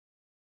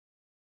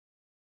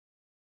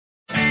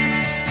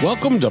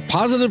Welcome to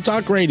Positive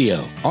Talk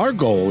Radio. Our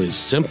goal is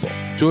simple: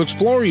 to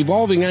explore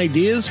evolving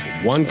ideas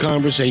one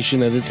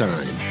conversation at a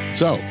time.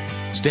 So,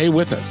 stay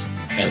with us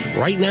as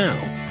right now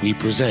we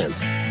present.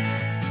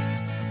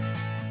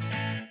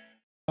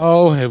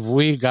 Oh, have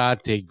we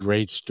got a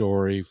great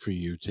story for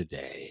you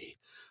today?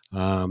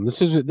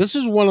 This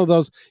is one of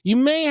those, you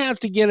may have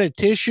to get a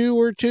tissue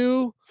or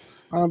two,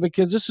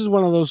 because this is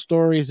one of those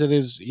stories that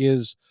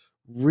is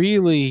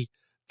really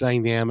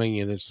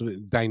dynamic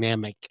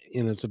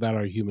and it's about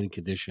our human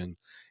condition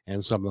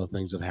and some of the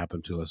things that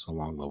happen to us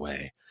along the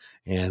way.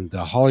 And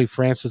Holly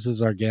Francis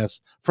is our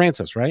guest.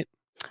 Francis, right?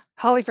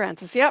 Holly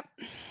Francis, yep.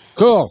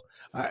 Cool.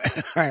 I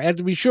had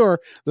to be sure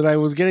that I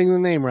was getting the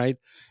name right.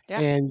 Yeah,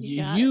 And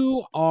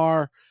you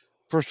are,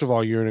 first of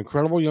all, you're an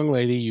incredible young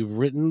lady. You've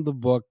written the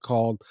book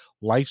called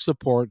Life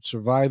Support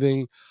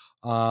Surviving.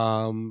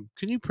 Can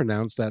you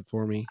pronounce that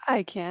for me?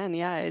 I can,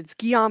 yeah. It's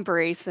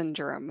Guillain-Barre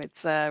syndrome.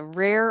 It's a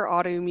rare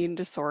autoimmune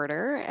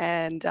disorder,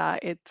 and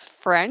it's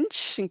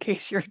French, in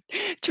case you're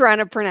trying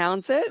to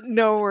pronounce it.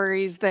 No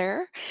worries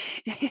there.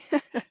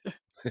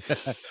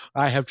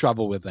 I have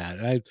trouble with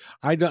that.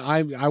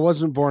 I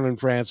wasn't born in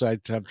France. I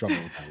have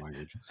trouble with that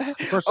language.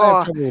 Of course, I have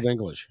Oh, trouble with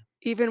English.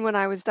 even when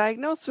I was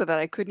diagnosed with it,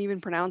 I couldn't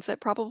even pronounce it.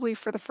 Probably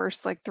for the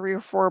first like 3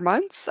 or 4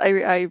 months,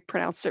 I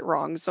pronounced it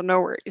wrong. So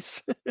no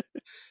worries.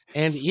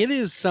 And it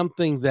is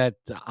something that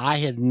I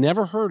had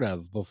never heard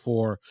of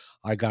before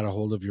I got a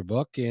hold of your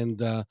book.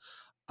 And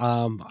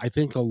I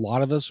think a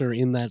lot of us are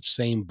in that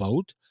same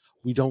boat.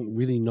 We don't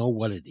really know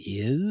what it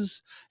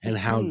is and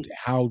Mhm.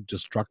 how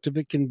destructive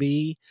it can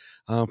be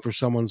for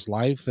someone's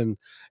life.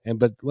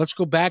 But let's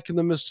go back in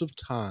the midst of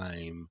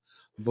time.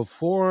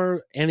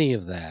 Before any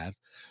of that,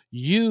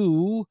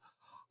 you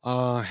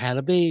had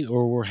a baby,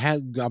 or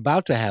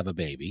about to have a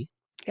baby,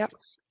 Yep.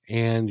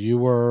 and you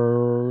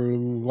were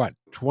what,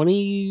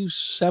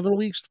 27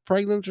 weeks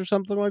pregnant or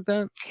something like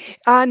that?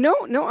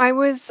 No, I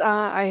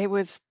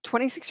was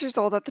 26 years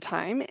old at the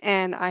time,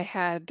 and I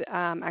had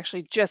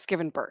actually just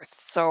given birth.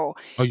 So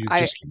Oh, you I,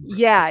 just gave birth.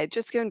 yeah, I had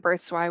just given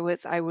birth. So I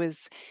was,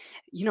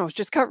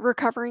 just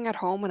recovering at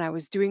home, and I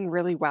was doing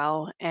really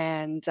well.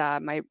 And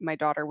my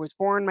daughter was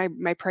born.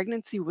 My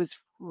pregnancy was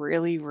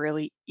really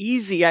really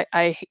easy.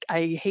 I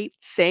hate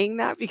saying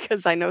that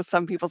because I know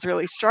some people's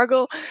really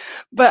struggle,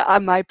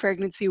 but my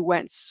pregnancy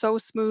went so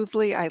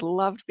smoothly. I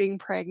loved being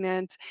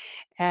pregnant,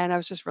 and I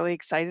was just really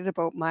excited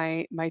about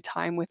my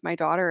time with my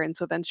daughter. And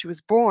so then she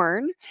was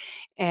born,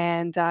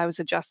 and I was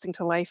adjusting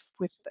to life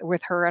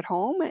with her at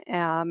home.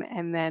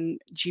 And then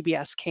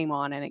GBS came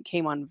on, and it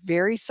came on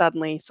very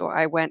suddenly. So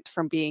I went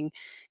from being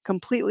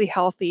completely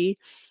healthy,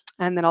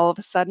 and then all of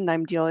a sudden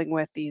I'm dealing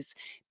with these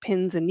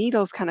pins and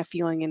needles kind of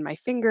feeling in my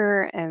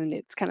finger, and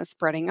it's kind of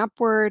spreading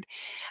upward.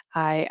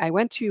 I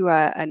went to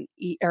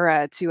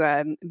to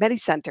a Medi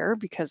Center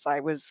because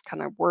I was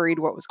kind of worried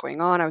what was going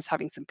on. I was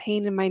having some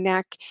pain in my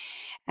neck,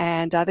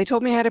 and they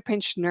told me I had a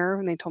pinched nerve,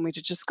 and they told me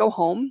to just go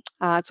home.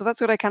 So that's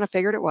what I kind of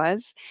figured it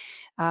was.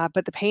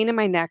 But the pain in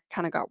my neck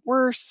kind of got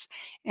worse,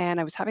 and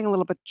I was having a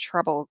little bit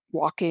trouble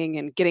walking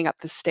and getting up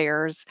the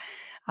stairs.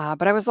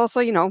 But I was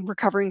also,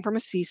 recovering from a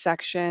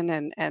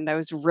C-section, and I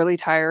was really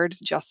tired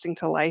adjusting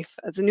to life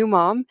as a new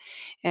mom.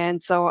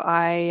 And so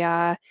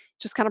I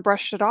just kind of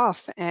brushed it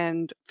off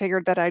and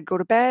figured that I'd go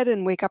to bed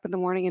and wake up in the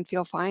morning and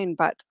feel fine.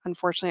 But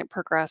unfortunately, it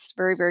progressed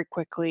very, very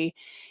quickly,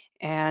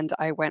 and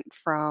I went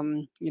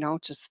from,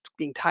 just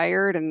being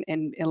tired and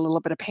in a little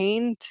bit of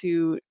pain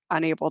to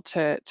unable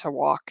to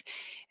walk.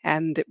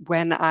 And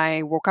when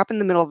I woke up in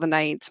the middle of the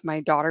night,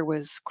 my daughter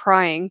was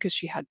crying because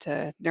she had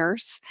to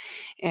nurse,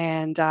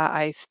 and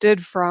I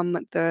stood from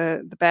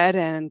the bed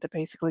and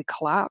basically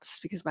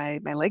collapsed because my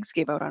legs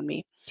gave out on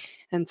me.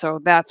 And so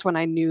that's when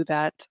I knew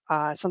that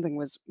something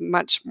was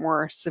much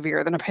more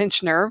severe than a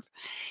pinched nerve.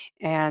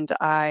 And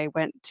I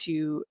went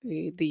to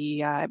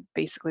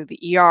basically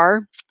the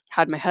ER.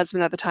 Had my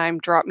husband at the time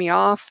drop me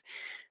off.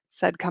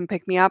 Said, "Come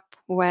pick me up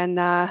when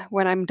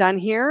I'm done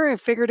here." I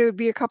figured it would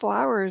be a couple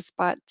hours,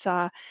 but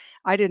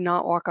I did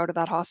not walk out of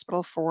that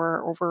hospital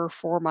for over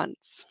 4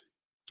 months.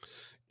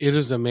 It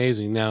is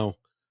amazing. Now,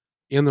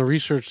 in the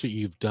research that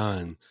you've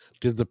done,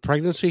 did the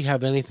pregnancy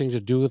have anything to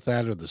do with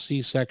that, or the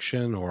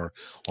C-section, or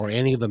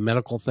any of the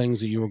medical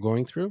things that you were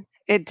going through?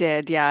 It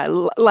did, yeah,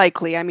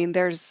 likely. I mean,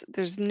 there's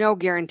no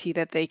guarantee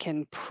that they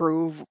can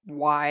prove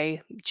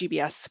why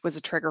GBS was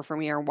a trigger for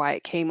me or why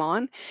it came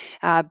on.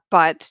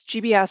 But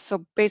GBS,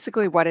 so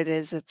basically what it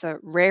is, it's a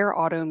rare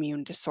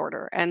autoimmune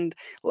disorder. And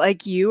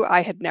like you,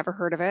 I had never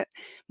heard of it.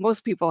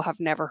 Most people have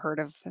never heard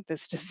of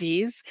this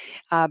disease,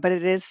 but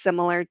it is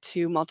similar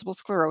to multiple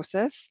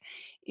sclerosis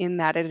in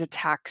that it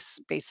attacks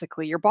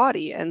basically your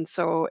body. And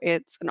so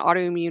it's an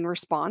autoimmune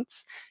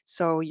response.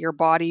 So your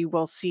body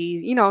will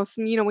see,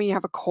 when you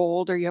have a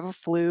cold or you have a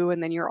flu,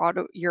 and then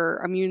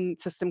your immune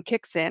system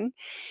kicks in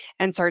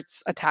and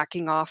starts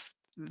attacking off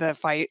the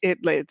fight.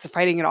 It's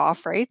fighting it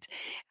off, right?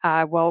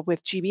 Well,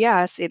 with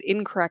GBS, it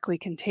incorrectly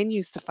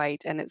continues to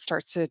fight, and it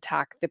starts to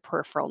attack the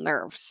peripheral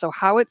nerves. So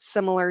how it's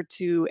similar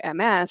to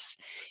MS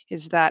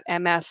is that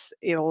MS,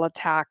 it'll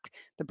attack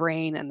the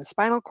brain and the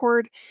spinal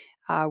cord.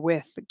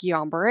 With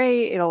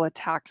Guillain-Barre, it'll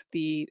attack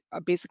the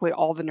basically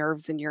all the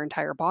nerves in your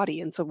entire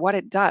body. And so what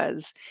it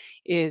does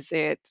is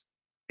it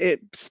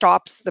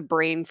stops the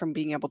brain from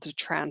being able to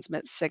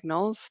transmit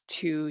signals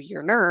to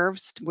your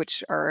nerves,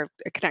 which are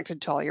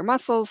connected to all your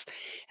muscles.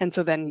 And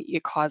so then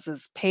it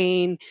causes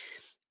pain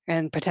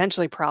and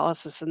potentially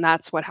paralysis, and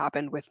that's what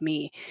happened with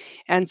me.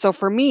 And so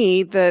for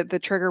me, the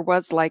trigger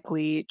was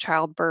likely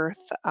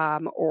childbirth,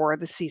 or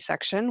the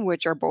C-section,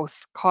 which are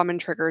both common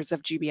triggers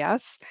of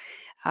GBS.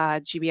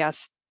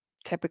 GBS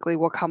typically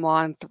will come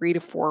on 3 to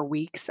 4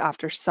 weeks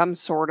after some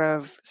sort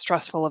of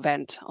stressful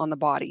event on the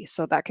body.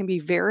 So that can be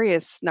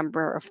various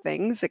number of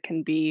things. It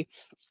can be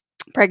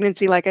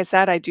pregnancy, like I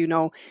said. I do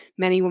know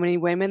many, many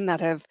women that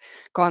have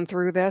gone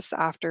through this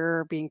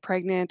after being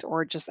pregnant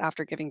or just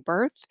after giving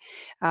birth.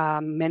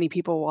 Many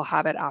people will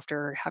have it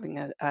after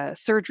having a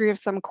surgery of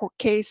some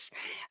case.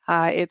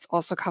 It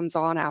also comes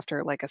on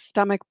after like a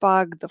stomach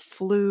bug, the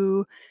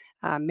flu,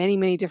 many,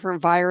 many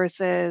different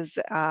viruses,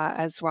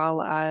 as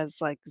well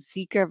as like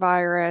Zika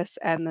virus,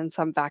 and then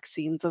some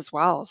vaccines as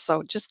well.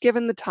 So, just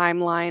given the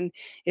timeline,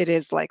 it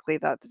is likely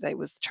that it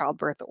was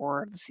childbirth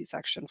or the C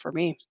section for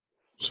me.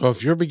 So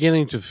if you're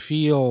beginning to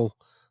feel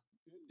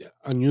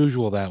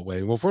unusual that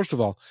way, well, first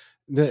of all,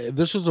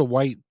 this is a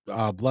white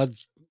blood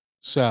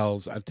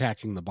cells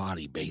attacking the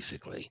body,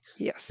 basically.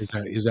 Yes.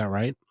 Is that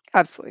right?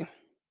 Absolutely.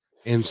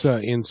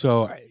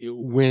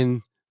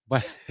 When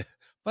by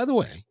by the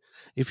way,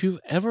 if you've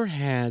ever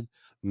had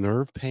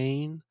nerve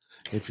pain,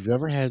 if you've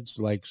ever had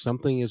like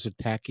something is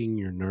attacking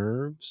your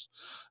nerves,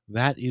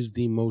 that is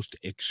the most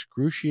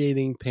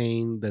excruciating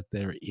pain that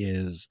there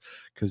is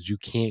because you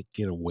can't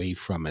get away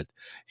from it.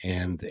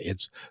 And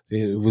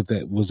was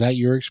that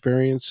your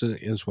experience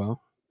as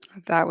well?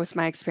 That was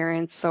my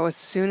experience. So as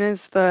soon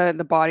as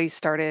the body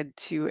started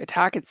to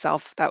attack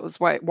itself, that was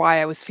why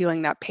I was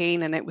feeling that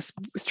pain, and it was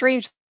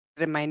strange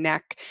in my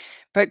neck.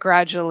 But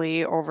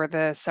gradually, over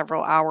the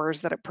several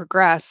hours that it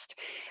progressed,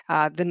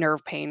 the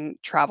nerve pain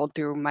traveled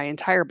through my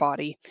entire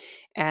body,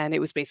 and it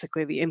was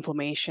basically the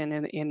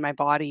inflammation in my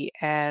body.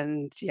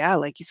 And yeah,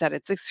 like you said,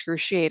 it's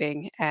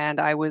excruciating. And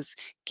I was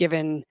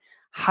given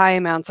high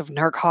amounts of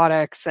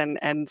narcotics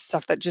and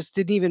stuff that just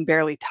didn't even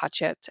barely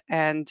touch it.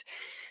 And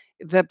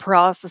the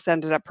paralysis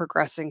ended up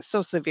progressing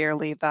so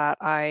severely that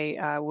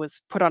I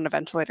was put on a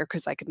ventilator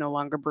because I could no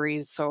longer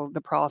breathe. So the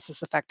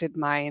paralysis affected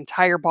my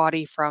entire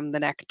body from the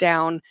neck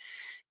down.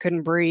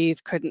 Couldn't breathe,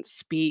 couldn't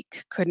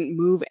speak, couldn't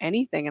move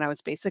anything, and I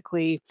was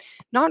basically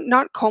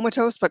not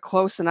comatose, but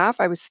close enough.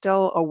 I was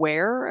still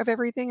aware of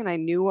everything, and I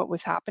knew what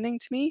was happening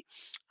to me,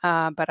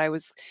 but I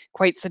was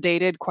quite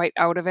sedated, quite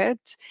out of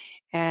it,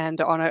 and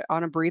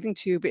on a breathing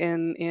tube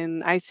in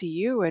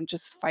ICU, and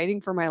just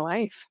fighting for my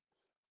life.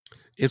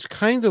 It's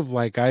kind of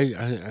like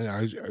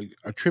I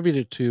attribute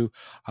it to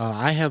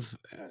I have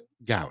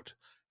gout,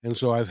 and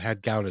so I've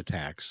had gout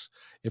attacks.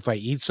 If I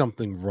eat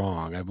something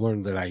wrong, I've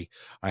learned that I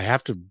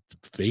have to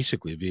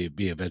basically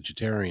be a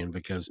vegetarian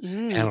because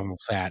Mm, animal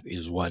fat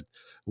is what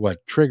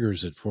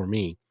triggers it for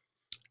me.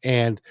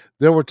 And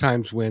there were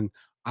times when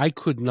I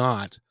could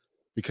not,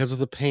 because of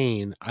the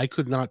pain, I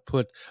could not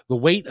put the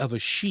weight of a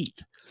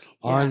sheet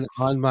yes.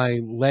 on my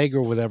leg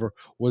or whatever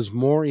was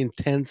more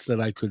intense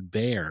than I could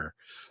bear,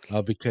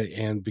 because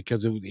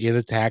it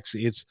attacks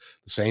it's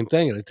the same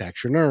thing, it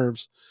attacks your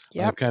nerves,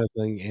 Yep. kind of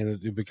thing,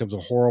 and it becomes a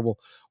horrible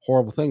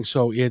thing.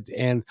 So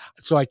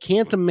I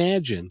can't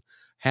imagine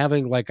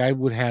having like I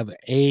would have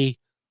a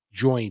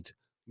joint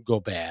go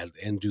bad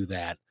and do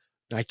that.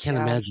 I can't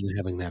Yeah. imagine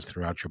having that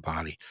throughout your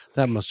body.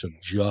 That must have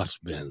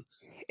just been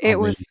It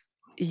amazing. was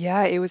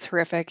yeah, it was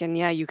horrific, and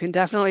yeah, you can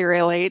definitely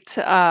relate,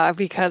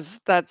 because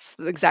that's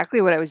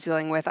exactly what I was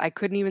dealing with. I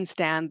couldn't even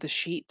stand the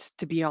sheet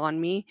to be on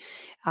me,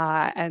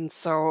 and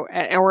so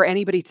or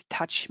anybody to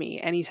touch me.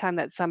 Anytime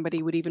that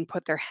somebody would even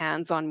put their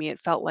hands on me,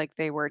 it felt like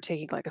they were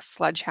taking like a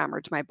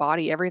sledgehammer to my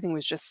body. Everything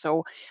was just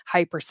so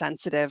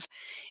hypersensitive,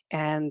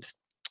 and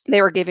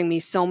they were giving me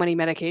so many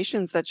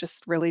medications that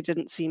just really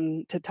didn't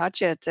seem to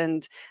touch it.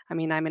 And I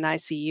mean, I'm in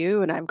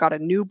ICU and I've got a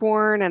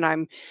newborn and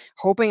I'm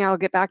hoping I'll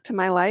get back to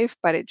my life,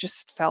 but it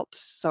just felt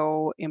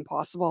so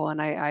impossible.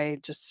 And I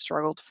just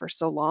struggled for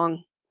so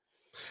long.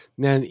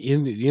 Now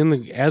in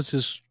the as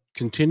this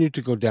continued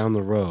to go down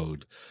the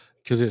road,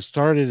 because it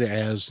started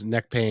as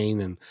neck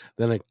pain and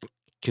then it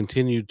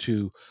continued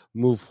to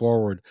move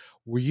forward,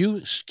 were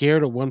you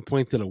scared at one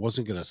point that it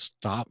wasn't gonna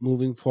stop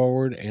moving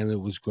forward and it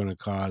was gonna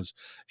cause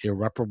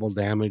irreparable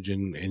damage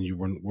and you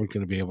weren't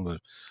gonna be able to,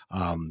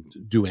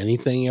 do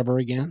anything ever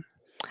again?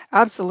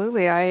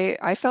 Absolutely.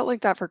 I felt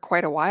like that for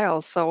quite a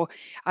while. So,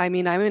 I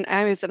mean, I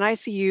was in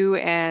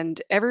ICU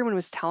and everyone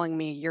was telling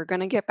me you're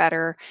going to get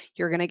better,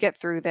 you're going to get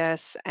through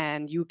this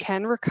and you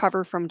can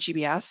recover from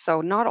GBS.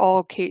 So, not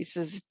all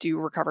cases do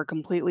recover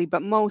completely,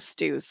 but most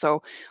do.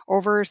 So,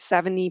 over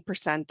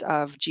 70%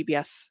 of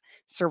GBS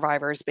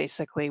survivors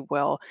basically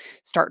will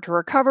start to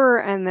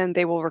recover, and then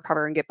they will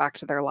recover and get back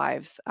to their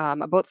lives.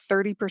 About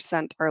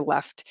 30% are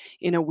left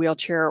in a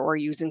wheelchair or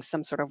using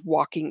some sort of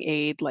walking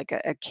aid like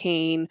a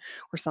cane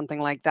or something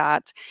like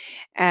that.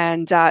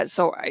 And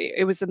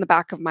it was in the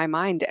back of my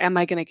mind, am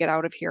I going to get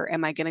out of here?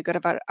 Am I going to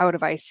get out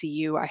of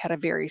ICU? I had a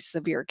very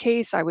severe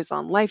case. I was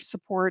on life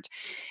support.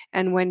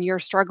 And when you're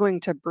struggling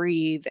to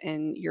breathe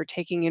and you're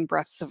taking in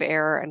breaths of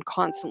air and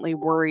constantly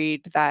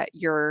worried that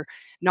you're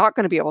not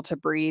going to be able to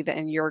breathe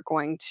and you're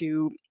going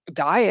to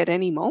die at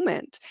any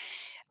moment,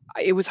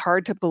 it was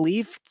hard to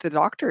believe the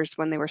doctors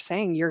when they were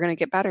saying, "You're going to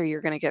get better.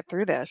 You're going to get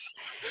through this."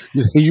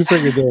 You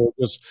figured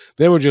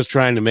they were just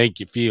trying to make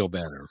you feel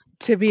better.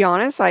 To be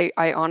honest, I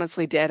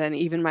honestly did, and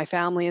even my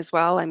family as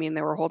well. I mean,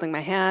 they were holding my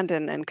hand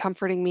and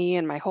comforting me,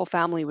 and my whole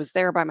family was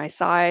there by my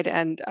side,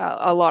 and,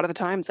 a lot of the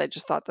times, I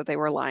just thought that they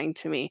were lying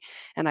to me,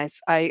 and I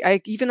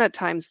even at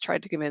times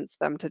tried to convince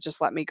them to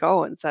just let me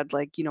go and said,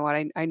 like, "You know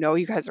what? I know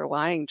you guys are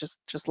lying, just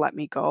let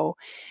me go,"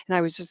 and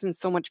I was just in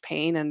so much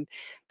pain, and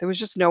there was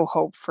just no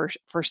hope for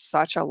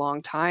such a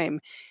long time,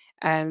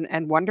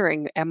 and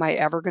wondering, am I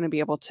ever going to be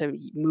able to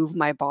move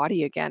my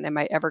body again? Am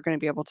I ever going to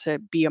be able to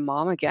be a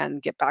mom again,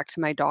 get back to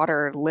my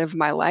daughter, live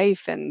my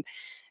life, and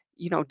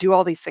do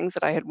all these things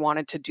that I had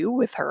wanted to do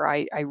with her?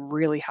 I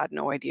really had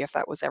no idea if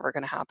that was ever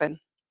going to happen.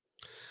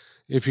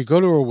 If you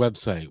go to her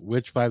website,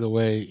 which by the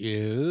way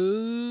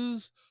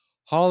is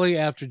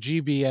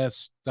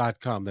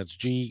hollyaftergbs.com, that's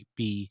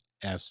gbs.com,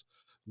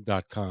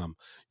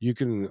 you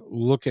can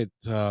look at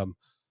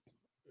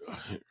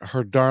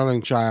her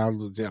darling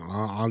child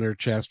on her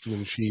chest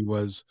when she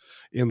was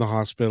in the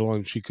hospital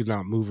and she could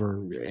not move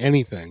her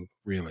anything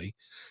really.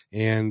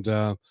 And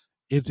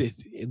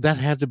that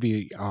had to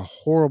be a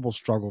horrible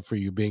struggle for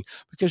you being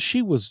because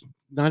she was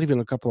not even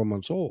a couple of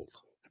months old.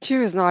 She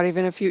was not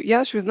even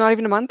she was not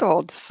even a month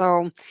old.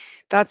 So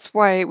that's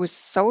why it was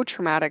so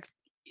traumatic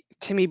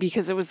to me,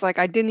 because it was like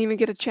I didn't even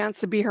get a chance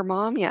to be her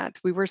mom yet.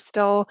 We were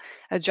still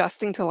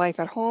adjusting to life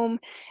at home.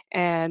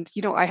 And,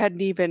 I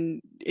hadn't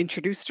even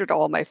introduced her to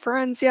all my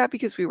friends yet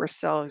because we were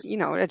still,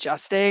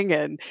 adjusting.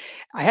 And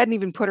I hadn't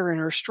even put her in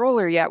her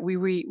stroller yet.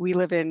 We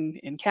live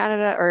in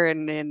Canada, or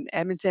in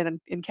Edmonton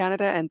in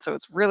Canada. And so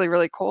it's really,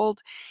 really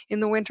cold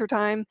in the winter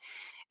time.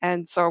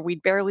 And so we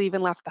barely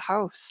even left the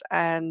house.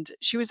 And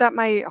she was at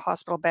my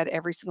hospital bed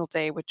every single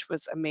day, which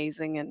was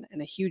amazing and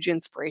a huge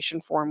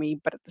inspiration for me.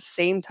 But at the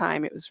same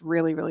time, it was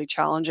really, really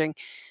challenging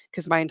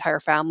because my entire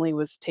family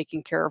was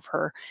taking care of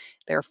her.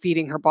 They're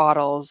feeding her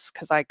bottles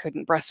because I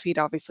couldn't breastfeed,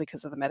 obviously,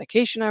 because of the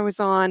medication I was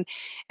on.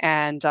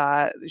 And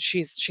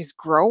she's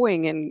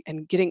growing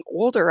and getting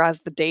older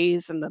as the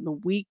days and then the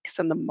weeks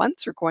and the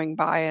months are going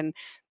by. And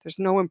there's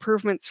no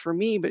improvements for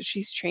me, but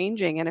she's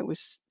changing. And it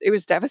was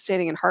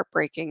devastating and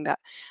heartbreaking that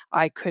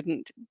I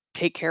couldn't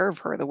take care of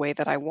her the way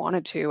that I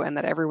wanted to, and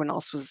that everyone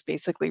else was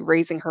basically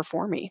raising her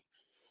for me.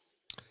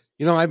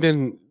 I've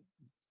been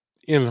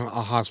in a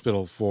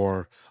hospital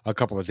for a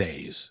couple of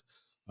days,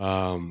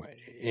 um,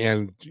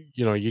 and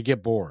you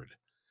get bored,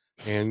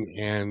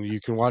 and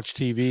you can watch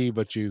TV,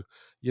 but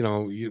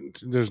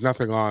there's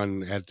nothing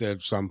on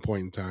at some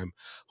point in time.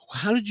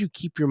 How did you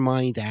keep your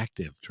mind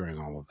active during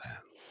all of that?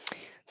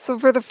 So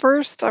for the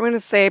first, I'm going to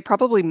say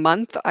probably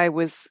month, I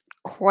was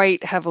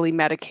quite heavily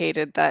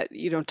medicated that,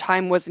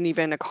 time wasn't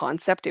even a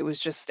concept. It was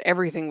just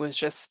everything was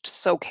just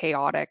so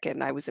chaotic,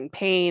 and I was in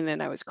pain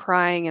and I was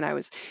crying and I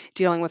was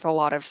dealing with a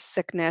lot of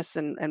sickness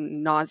and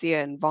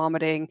nausea and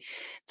vomiting.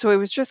 So it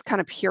was just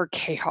kind of pure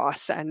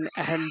chaos, and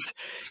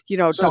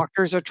So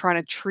doctors are trying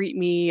to treat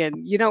me,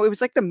 and it was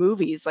like the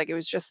movies. Like, it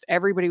was just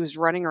everybody was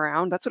running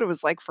around. That's what it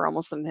was like for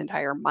almost an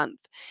entire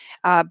month.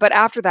 But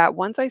after that,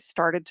 once I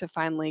started to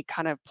finally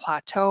kind of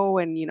plateau,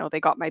 and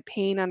they got my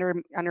pain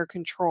under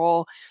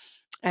control,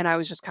 and I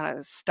was just kind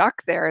of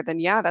stuck there, then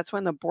yeah, that's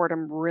when the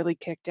boredom really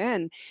kicked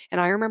in.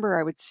 And I remember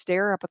I would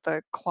stare up at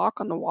the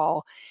clock on the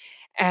wall,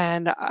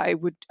 and I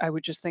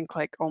would just think,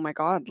 like, oh my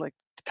God, like,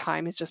 the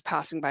time is just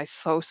passing by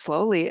so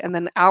slowly. And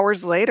then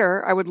hours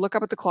later, I would look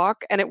up at the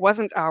clock, and it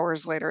wasn't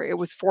hours later, it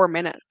was 4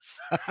 minutes.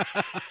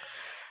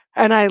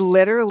 And I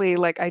literally,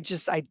 like, I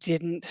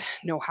didn't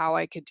know how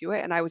I could do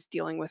it, and I was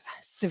dealing with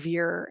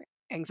severe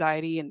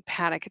anxiety and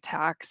panic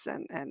attacks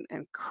and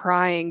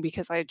crying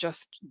because I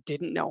just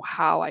didn't know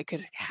how I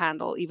could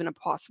handle even a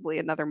possibly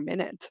another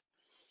minute.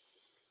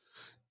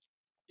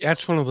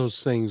 that's one of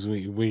those things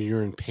when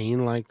you're in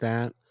pain like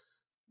that.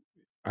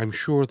 I'm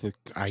sure the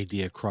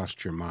idea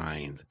crossed your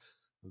mind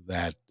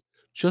that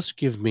just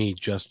give me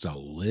just a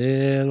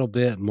little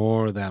bit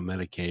more of that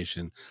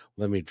medication.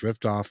 Let me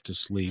drift off to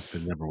sleep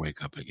and never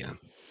wake up again.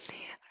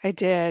 I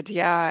did,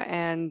 yeah,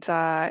 and,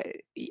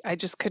 I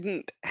just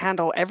couldn't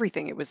handle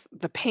everything. It was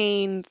the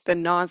pain, the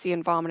nausea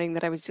and vomiting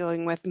that I was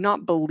dealing with,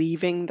 not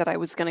believing that I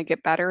was going to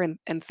get better,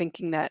 and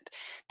thinking that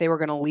they were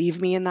going to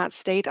leave me in that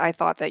state. I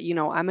thought that,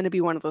 I'm going to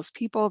be one of those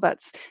people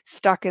that's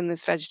stuck in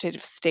this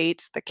vegetative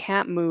state that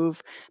can't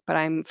move, but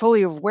I'm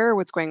fully aware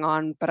what's going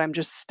on, but I'm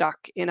just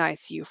stuck in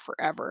ICU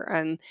forever.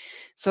 And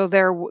so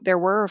there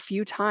were a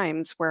few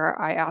times where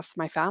I asked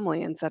my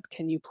family and said,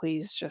 "Can you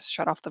please just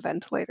shut off the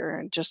ventilator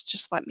and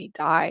just let me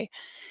die?"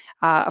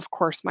 Of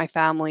course, my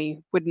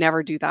family would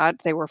never do that.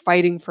 They were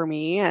fighting for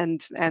me,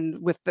 and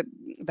with the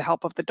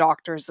help of the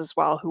doctors as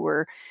well, who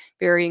were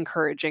very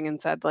encouraging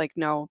and said, like,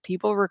 "No,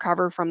 people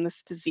recover from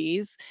this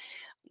disease."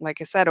 Like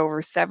I said,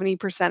 over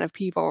 70% of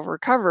people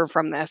recover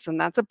from this,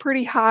 and that's a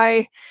pretty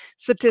high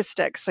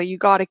statistic. So you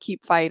got to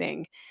keep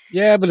fighting.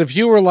 Yeah, but if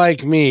you were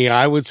like me,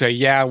 I would say,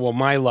 yeah, well,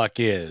 my luck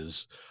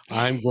is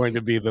I'm going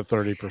to be the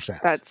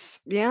 30%.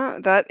 Yeah,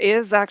 that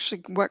is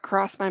actually what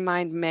crossed my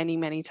mind many,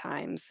 many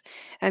times.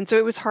 And so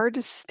it was hard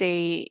to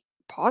stay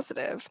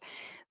positive.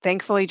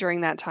 Thankfully,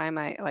 during that time,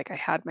 I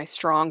had my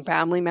strong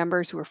family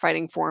members who were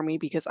fighting for me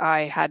because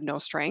I had no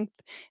strength.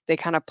 They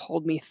kind of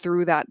pulled me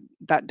through that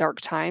dark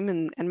time,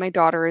 and my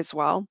daughter as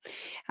well.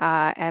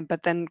 And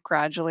but then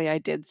gradually, I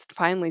did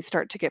finally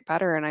start to get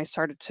better, and I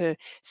started to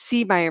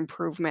see my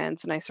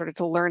improvements, and I started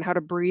to learn how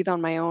to breathe on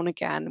my own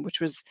again,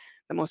 which was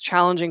the most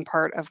challenging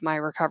part of my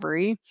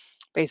recovery.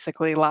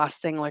 Basically,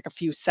 lasting like a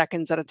few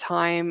seconds at a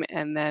time,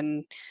 and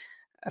then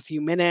a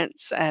few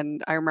minutes.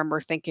 And I remember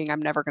thinking,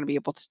 I'm never going to be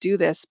able to do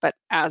this. But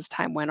as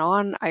time went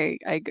on, I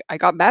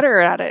got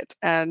better at it.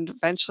 And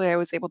eventually I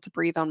was able to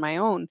breathe on my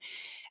own.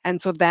 And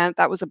so then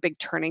that was a big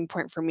turning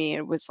point for me.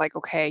 It was like,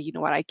 okay, you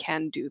know what? I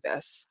can do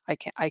this.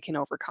 I can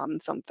overcome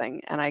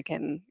something, and I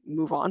can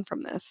move on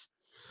from this.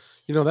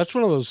 That's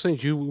one of those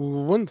things you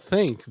wouldn't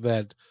think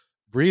that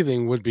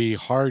breathing would be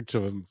hard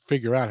to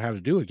figure out how to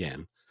do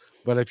again.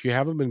 But if you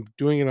haven't been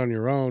doing it on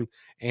your own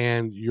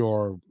and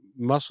your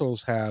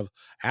muscles have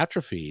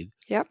atrophied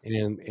Yep.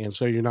 and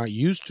so you're not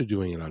used to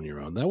doing it on your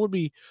own, that would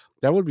be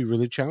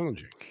really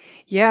challenging.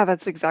 Yeah,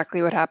 that's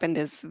exactly what happened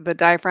is the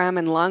diaphragm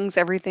and lungs,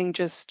 everything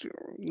just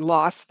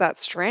lost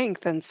that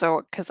strength. And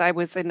so, because I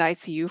was in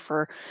ICU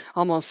for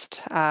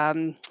almost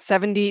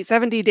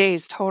 70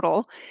 days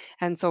total.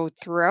 And so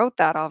throughout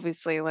that,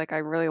 obviously, like I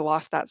really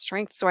lost that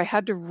strength. So I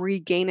had to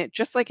regain it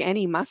just like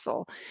any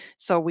muscle.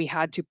 So we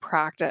had to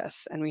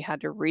practice and we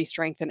had to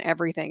re-strengthen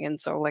everything. And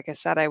so, like I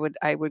said, I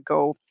would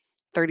go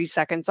 30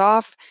 seconds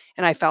off,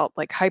 and I felt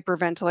like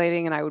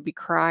hyperventilating, and I would be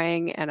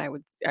crying, and I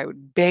would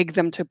beg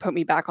them to put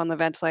me back on the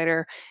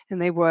ventilator, and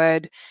they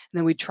would. And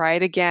then we'd try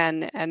it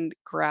again, and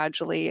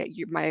gradually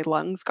my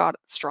lungs got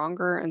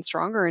stronger and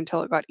stronger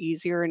until it got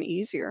easier and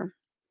easier.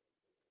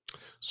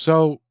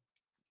 So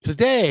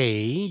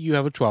today you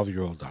have a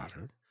 12-year-old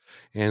daughter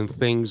and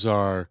things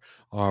are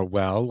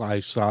well. I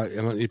saw,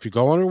 and if you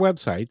go on her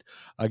website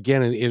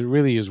again, it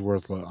really is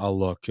worth a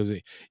look because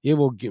it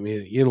will give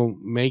me it'll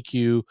make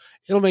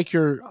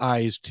your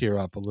eyes tear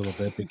up a little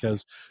bit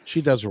because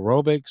she does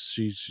aerobics.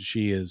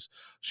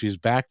 She's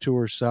back to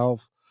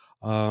herself,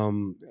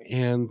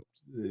 and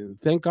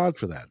thank God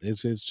for that.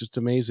 It's just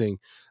amazing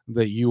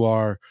that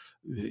you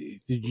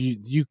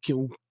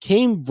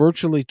came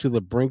virtually to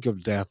the brink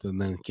of death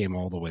and then came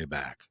all the way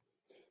back.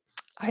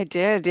 I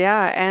did,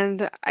 yeah,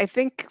 and I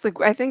think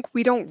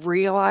we don't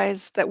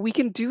realize that we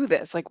can do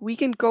this. Like we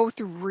can go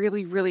through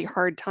really, really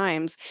hard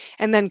times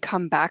and then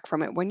come back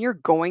from it. When you're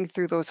going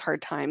through those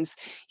hard times,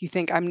 you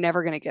think I'm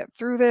never going to get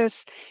through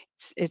this.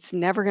 It's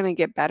never going to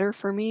get better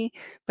for me,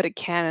 but it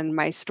can. And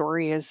my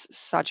story is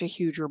such a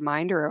huge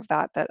reminder of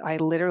that. That I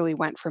literally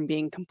went from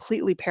being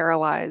completely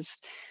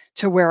paralyzed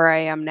to where I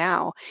am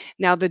now.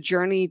 Now, the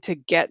journey to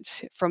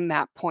get from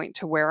that point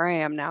to where I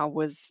am now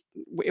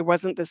it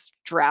wasn't this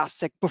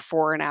drastic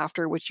before and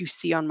after, which you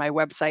see on my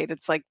website.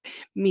 It's like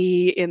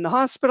me in the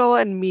hospital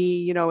and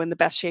me, in the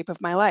best shape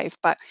of my life.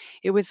 But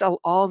it was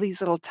all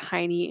these little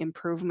tiny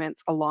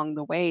improvements along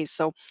the way.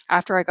 So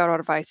after I got out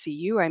of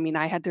ICU, I mean,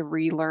 I had to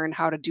relearn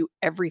how to do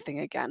everything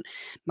again.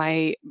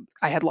 My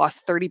I had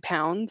lost 30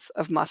 pounds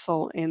of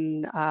muscle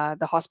in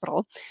the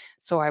hospital.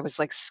 So I was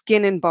like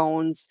skin and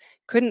bones,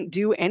 couldn't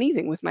do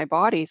anything with my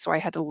body. So I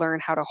had to learn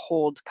how to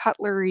hold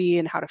cutlery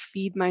and how to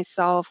feed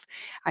myself.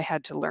 I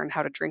had to learn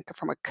how to drink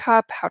from a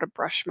cup, how to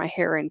brush my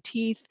hair and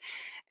teeth,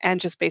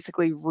 and just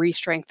basically re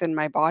strengthen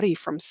my body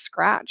from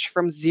scratch,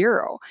 from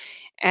zero.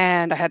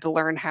 And I had to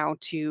learn how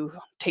to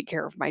take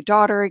care of my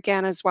daughter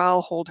again as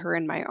well, hold her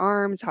in my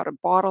arms, how to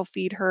bottle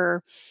feed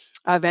her.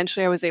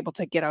 Eventually, I was able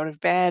to get out of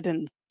bed,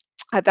 and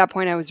at that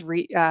point, I was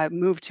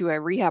moved to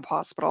a rehab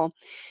hospital,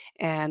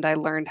 and I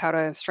learned how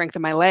to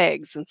strengthen my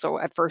legs. And so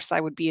at first,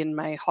 I would be in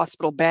my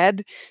hospital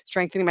bed,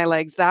 strengthening my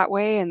legs that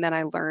way. And then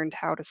I learned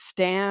how to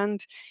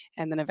stand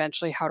and then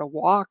eventually how to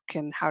walk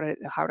and how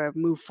to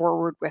move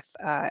forward with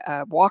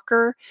a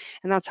walker.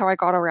 And that's how I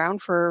got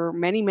around for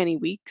many, many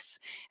weeks.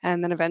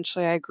 And then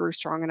eventually I grew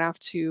strong enough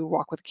to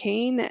walk with a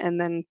cane and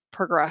then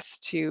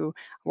progressed to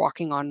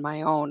walking on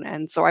my own.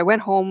 And so I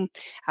went home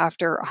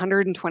after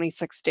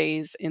 126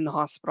 days in the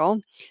hospital.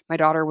 My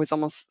daughter was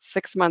almost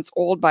 6 months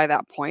old by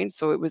that point.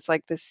 So it was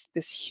like this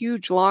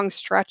huge long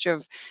stretch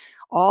of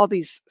all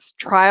these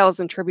trials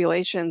and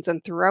tribulations.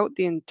 And throughout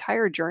the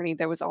entire journey,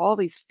 there was all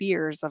these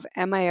fears of,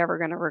 am I ever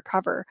going to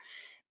recover?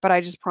 But I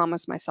just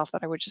promised myself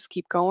that I would just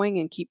keep going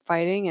and keep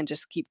fighting and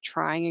just keep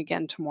trying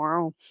again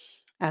tomorrow.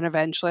 And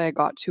eventually I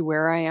got to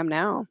where I am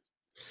now.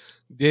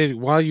 Did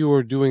while you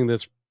were doing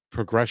this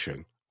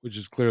progression, which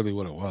is clearly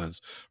what it was,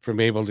 from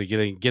able to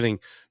get,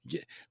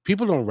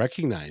 people don't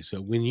recognize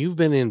that when you've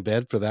been in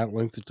bed for that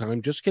length of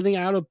time, just getting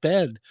out of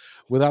bed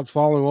without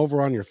falling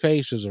over on your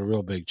face is a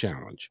real big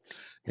challenge.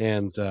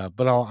 And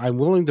but I'm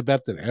willing to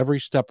bet that every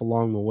step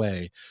along the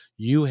way,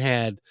 you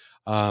had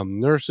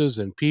nurses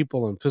and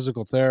people and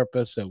physical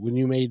therapists that when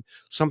you made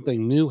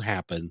something new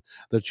happen,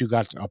 that you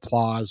got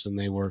applause and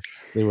they were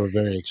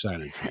very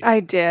excited for you. I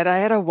did. I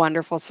had a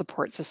wonderful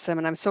support system,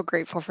 and I'm so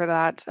grateful for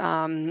that.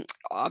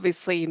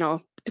 Obviously,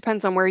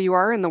 depends on where you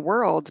are in the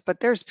world, but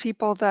there's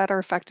people that are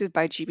affected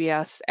by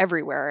GBS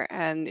everywhere,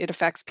 and it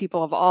affects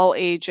people of all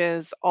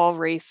ages, all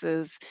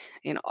races,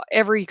 in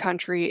every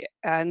country.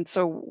 And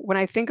so when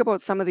I think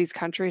about some of these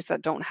countries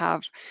that don't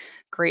have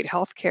great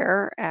health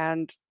care,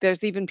 and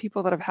there's even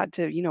people that have had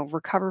to,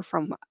 recover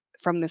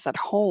from this at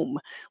home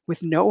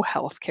with no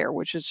health care,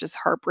 which is just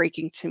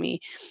heartbreaking to me,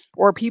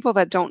 or people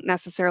that don't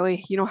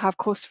necessarily, have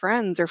close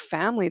friends or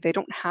family. They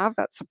don't have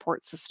that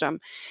support system.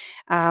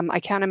 I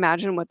can't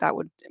imagine what that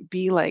would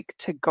be like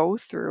to go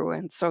through.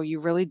 And so you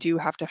really do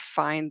have to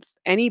find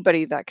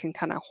anybody that can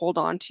kind of hold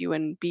on to you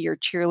and be your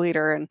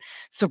cheerleader and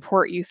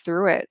support you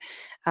through it.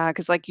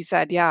 Because, like you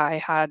said, yeah, I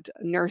had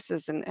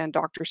nurses and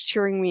doctors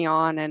cheering me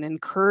on and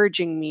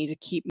encouraging me to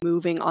keep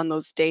moving on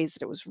those days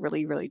that it was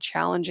really, really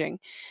challenging.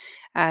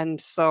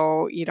 And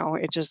so,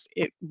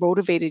 it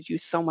motivated you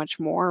so much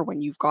more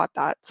when you've got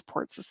that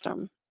support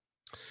system.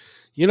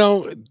 You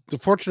know, the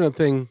fortunate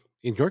thing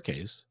in your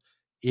case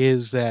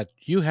is that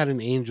you had an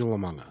angel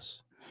among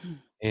us,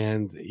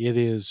 and it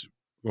is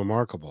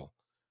remarkable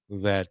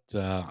that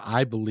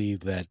I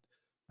believe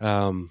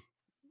um,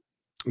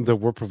 that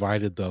we're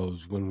provided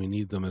those when we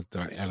need them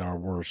at our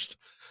worst,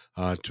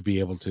 to be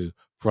able to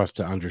for us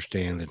to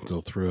understand and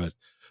go through it.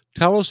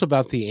 Tell us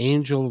about the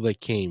angel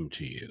that came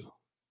to you.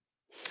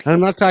 And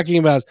I'm not talking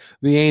about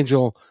the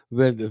angel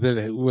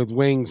that with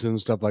wings and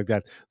stuff like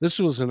that. This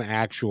was an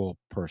actual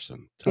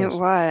person. Tell It us.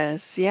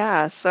 was,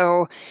 yeah.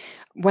 So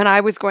when I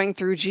was going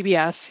through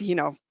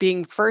GBS,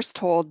 being first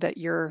told that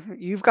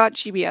you've got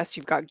GBS,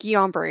 you've got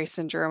Guillain-Barre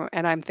syndrome,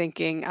 and I'm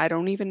thinking, I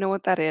don't even know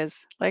what that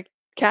is. Like,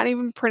 can't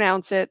even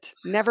pronounce it,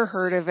 never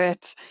heard of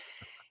it.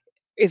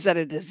 Is that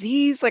a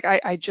disease? Like,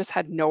 I just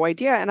had no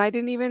idea, and I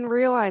didn't even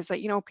realize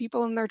that,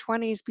 people in their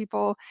 20s,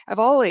 people of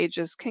all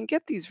ages can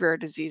get these rare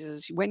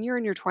diseases. When you're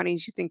in your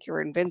 20s, you think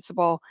you're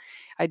invincible.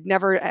 I'd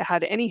never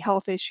had any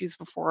health issues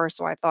before,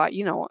 so I thought,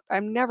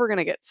 I'm never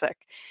gonna get sick.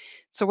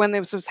 So when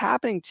this was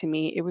happening to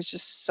me, it was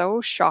just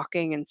so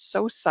shocking and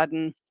so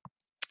sudden,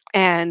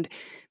 and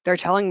they're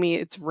telling me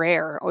it's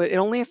rare. It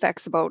only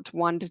affects about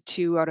 1 to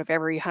 2 out of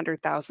every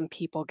 100,000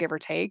 people, give or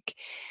take,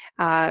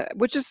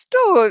 which is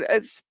still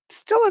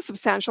a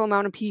substantial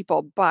amount of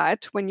people.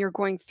 But when you're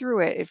going through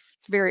it,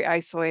 it's very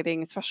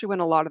isolating, especially when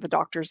a lot of the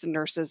doctors and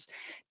nurses,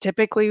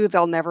 typically,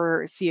 they'll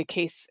never see a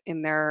case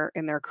in their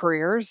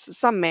careers.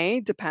 Some may,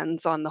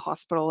 depends on the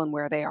hospital and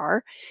where they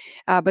are.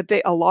 But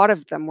a lot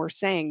of them were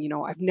saying,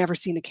 I've never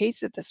seen a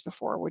case of this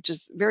before, which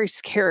is very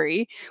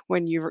scary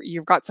when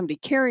you've got somebody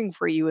caring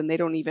for you and they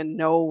don't even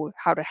know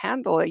how to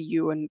handle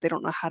you and they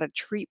don't know how to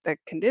treat the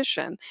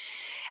condition.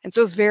 And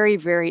so it's very,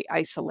 very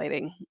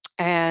isolating.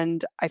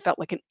 And I felt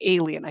like an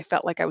alien. I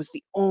felt like I was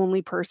the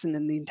only person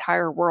in the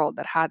entire world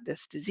that had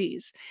this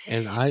disease.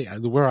 And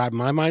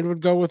my mind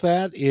would go with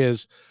that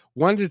is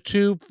 1 to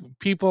 2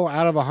 people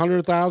out of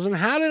 100,000.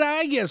 How did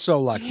I get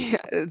so lucky?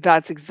 Yeah,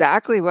 that's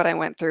exactly what I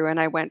went through, and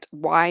I went,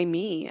 "Why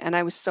me?" And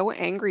I was so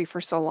angry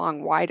for so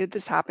long. Why did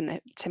this happen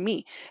to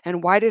me?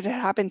 And why did it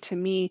happen to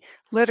me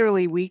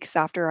literally weeks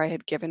after I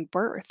had given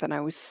birth? And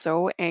I was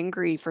so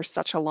angry for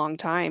such a long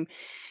time.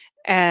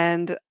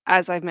 And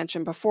as I've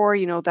mentioned before,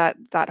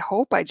 that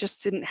hope, I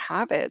just didn't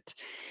have it.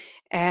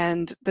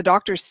 And the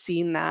doctors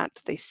seen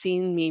that. They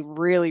seen me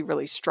really,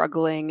 really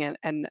struggling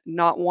and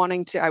not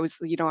wanting to. I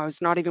was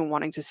not even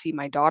wanting to see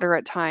my daughter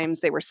at times.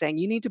 They were saying,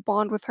 you need to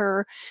bond with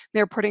her.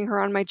 They're putting her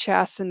on my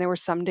chest. And there were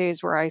some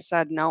days where I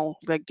said, no,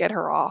 like get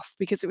her off,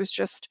 because it was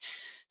just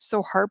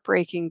so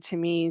heartbreaking to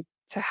me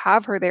to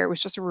have her there. It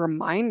was just a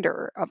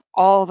reminder of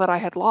all that I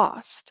had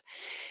lost.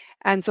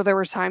 And so there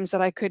were times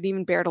that I couldn't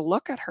even bear to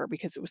look at her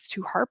because it was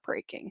too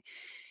heartbreaking.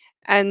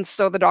 And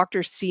so the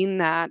doctors seen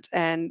that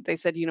and they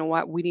said, "You know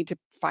what? We need to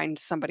find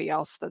somebody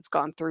else that's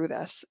gone through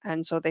this."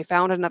 And so they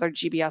found another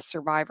GBS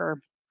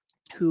survivor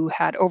who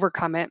had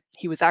overcome it.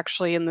 He was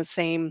actually in the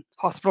same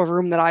hospital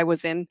room that I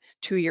was in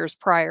 2 years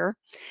prior,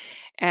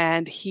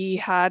 and he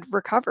had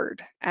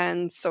recovered.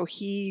 And so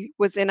he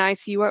was in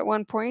ICU at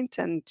one point,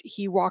 and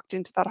he walked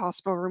into that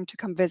hospital room to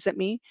come visit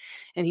me,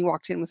 and he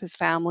walked in with his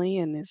family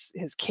and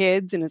his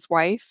kids and his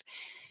wife,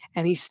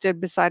 and he stood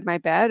beside my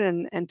bed,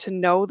 and to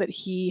know that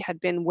he had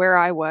been where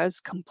I was,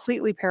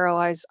 completely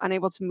paralyzed,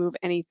 unable to move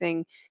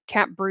anything,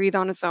 can't breathe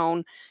on his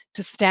own,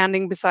 to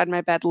standing beside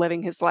my bed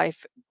living his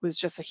life was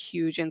just a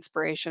huge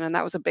inspiration, and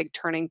that was a big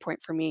turning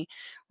point for me,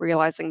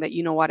 realizing that,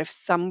 you know what, if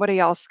somebody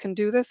else can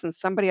do this and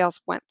somebody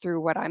else went through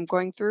what I'm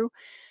going through,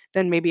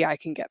 then maybe I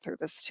can get through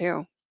this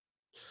too.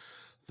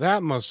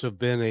 That must have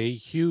been a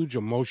huge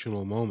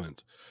emotional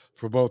moment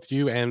for both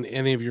you and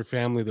any of your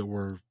family that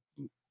were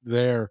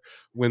there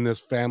when this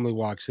family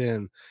walks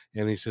in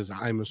and he says,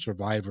 "I'm a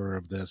survivor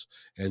of this,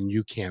 and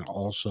you can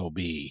also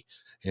be."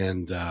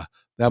 And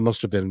that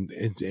must have been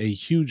a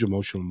huge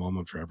emotional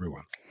moment for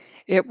everyone.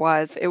 It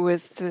was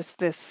just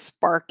this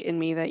spark in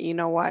me that, you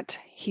know what,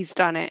 he's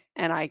done it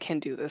and I can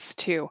do this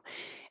too.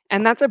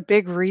 And that's a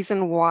big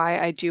reason why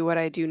I do what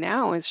I do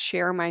now is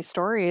share my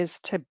story is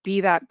to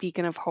be that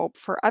beacon of hope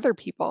for other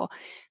people.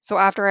 So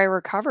after I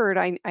recovered,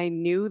 I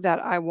knew that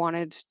I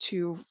wanted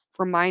to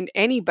remind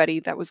anybody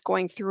that was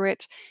going through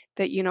it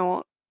that,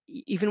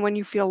 even when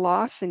you feel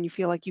lost and you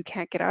feel like you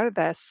can't get out of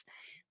this,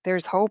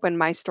 there's hope. And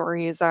my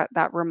story is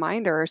that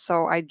reminder.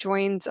 So I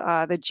joined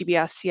the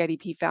GBS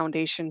CIDP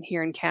Foundation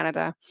here in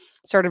Canada,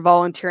 started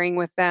volunteering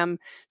with them,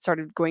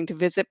 started going to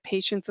visit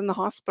patients in the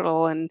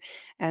hospital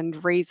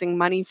and raising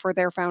money for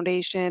their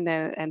foundation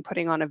and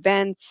putting on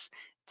events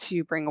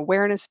to bring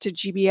awareness to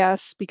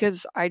GBS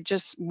because I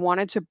just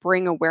wanted to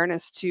bring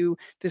awareness to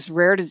this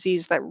rare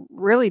disease that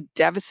really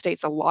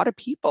devastates a lot of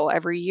people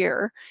every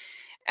year.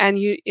 And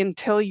you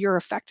until you're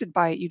affected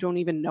by it, you don't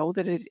even know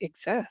that it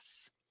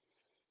exists.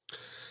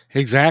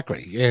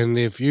 Exactly. And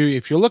if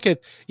you look at,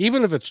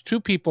 even if it's two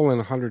people in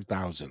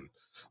 100,000,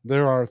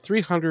 there are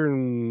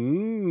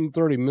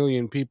 330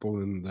 million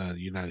people in the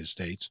United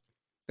States.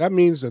 That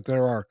means that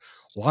there are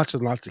lots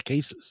and lots of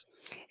cases.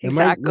 It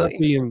might not Exactly.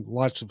 be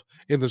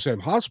in the same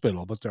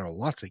hospital, but there are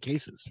lots of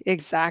cases.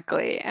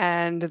 Exactly,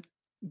 and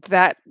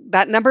that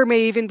number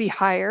may even be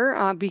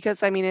higher,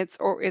 because, I mean, it's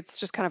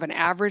just kind of an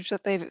average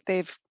that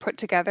they've put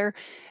together,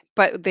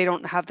 but they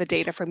don't have the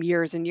data from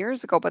years and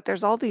years ago, but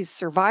there's all these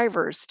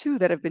survivors too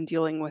that have been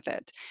dealing with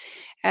it,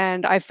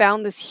 and I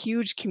found this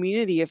huge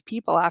community of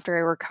people after I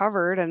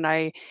recovered, and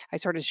I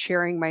started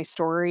sharing my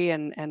story,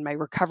 and my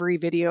recovery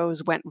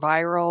videos went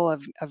viral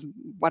of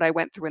what I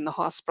went through in the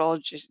hospital,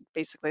 just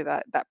basically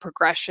that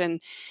progression,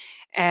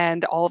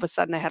 and all of a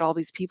sudden, I had all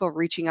these people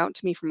reaching out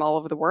to me from all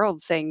over the world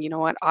saying, you know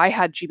what, I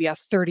had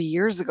GBS 30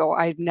 years ago.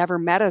 I'd never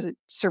met a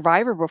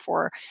survivor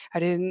before. I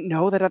didn't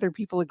know that other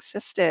people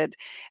existed,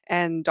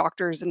 and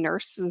doctors and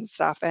nurses and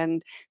stuff.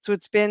 And so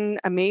it's been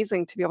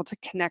amazing to be able to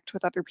connect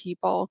with other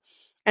people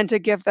and to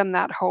give them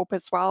that hope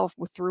as well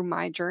through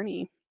my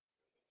journey.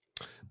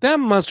 That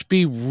must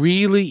be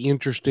really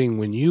interesting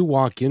when you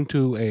walk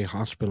into a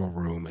hospital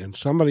room and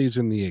somebody's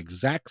in the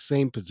exact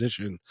same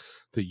position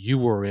that you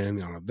were in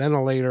on a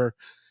ventilator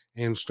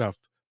and stuff.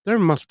 That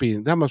must be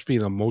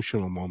an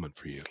emotional moment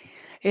for you.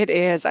 It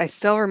is. I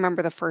still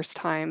remember the first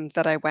time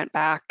that I went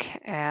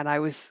back and I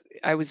was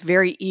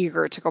very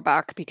eager to go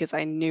back because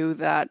I knew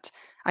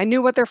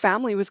what their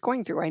family was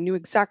going through. I knew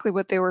exactly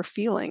what they were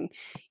feeling.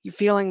 You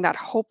feeling that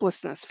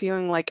hopelessness,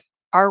 feeling like,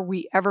 are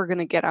we ever going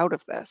to get out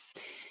of this?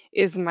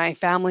 Is my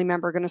family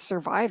member going to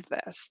survive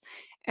this?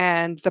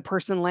 And the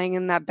person laying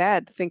in that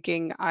bed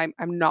thinking I'm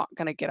not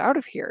going to get out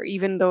of here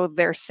even though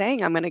they're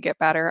saying I'm going to get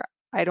better,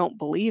 I don't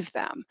believe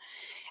them.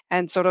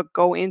 And so to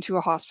go into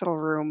a hospital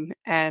room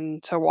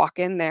and to walk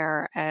in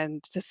there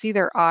and to see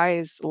their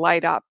eyes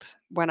light up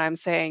when I'm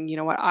saying, you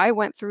know what, I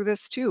went through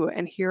this too.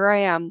 And here I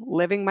am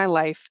living my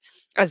life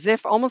as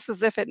if almost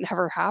as if it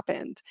never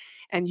happened.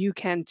 And you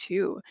can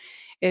too.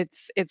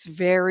 It's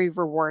very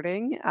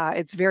rewarding.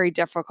 It's very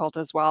difficult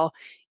as well.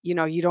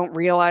 You don't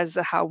realize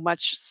how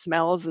much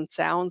smells and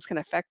sounds can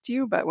affect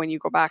you, but when you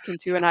go back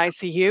into an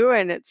ICU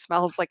and it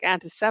smells like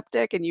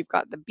antiseptic and you've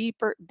got the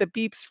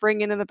beeps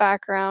ringing in the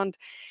background,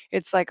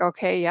 it's like,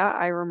 "Okay, yeah,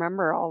 I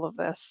remember all of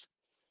this."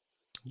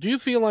 Do you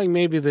feel like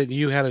maybe that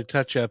you had a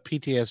touch of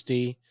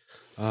PTSD,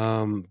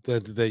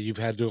 that you've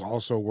had to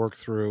also work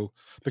through?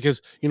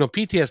 Because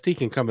PTSD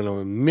can come in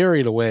a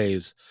myriad of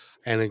ways,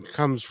 and it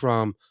comes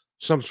from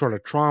some sort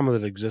of trauma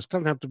that exists.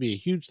 Doesn't have to be a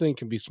huge thing;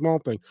 can be a small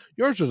thing.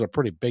 Yours was a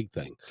pretty big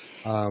thing.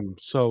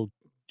 So,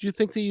 do you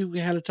think that you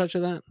had a touch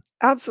of that?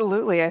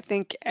 Absolutely. I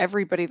think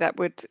everybody that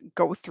would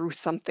go through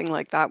something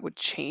like that would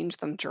change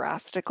them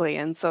drastically.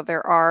 And so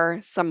there are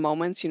some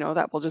moments,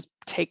 that will just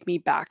take me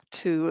back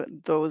to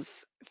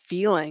those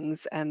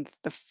feelings and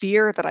the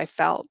fear that I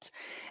felt.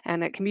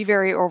 And it can be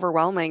very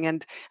overwhelming.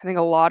 And I think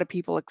a lot of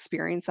people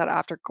experience that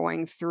after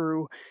going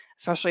through,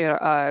 especially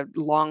a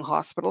long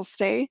hospital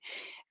stay.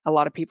 A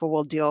lot of people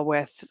will deal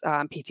with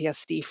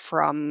PTSD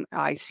from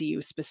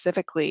ICU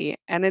specifically,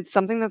 and it's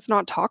something that's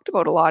not talked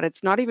about a lot.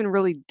 It's not even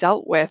really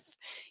dealt with,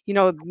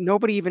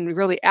 nobody even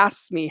really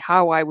asked me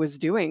how I was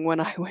doing when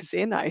I was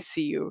in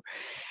ICU.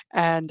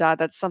 And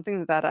that's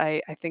something that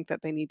I think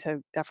that they need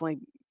to definitely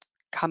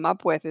come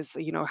up with is,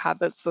 have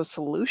those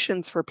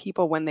solutions for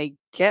people when they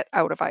get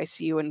out of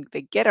ICU and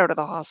they get out of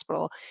the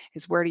hospital,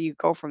 is where do you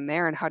go from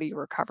there and how do you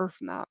recover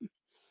from that?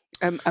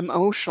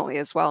 Emotionally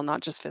as well,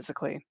 not just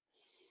physically.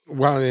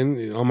 Well, and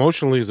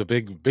emotionally is a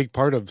big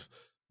part of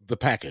the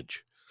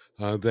package.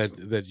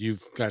 That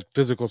you've got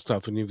physical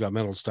stuff, and you've got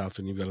mental stuff,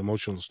 and you've got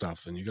emotional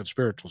stuff, and you've got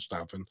spiritual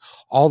stuff, and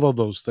all of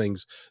those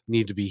things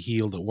need to be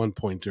healed at one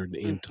point in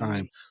Mhm.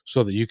 time,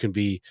 so that you can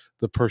be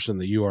the person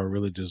that you are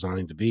really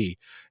designed to be.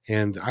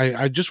 And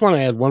I just want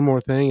to add one more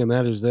thing, and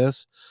that is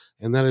this,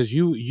 and that is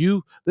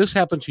you. This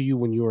happened to you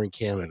when you were in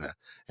Canada,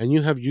 and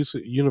you have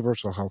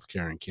universal health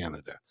care in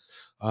Canada.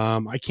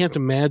 I can't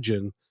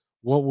imagine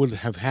what would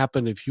have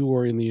happened if you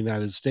were in the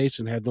United States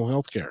and had no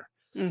health care,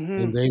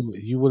 and Mhm.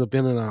 you would have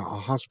been in a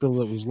hospital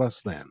that was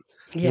less than.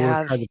 They would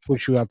have Yeah. tried to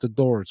push you out the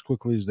door as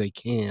quickly as they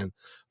can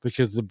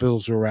because the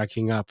bills are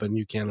racking up and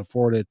you can't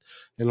afford it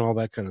and all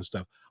that kind of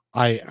stuff.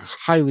 I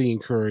highly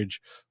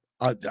encourage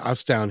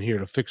us down here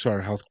to fix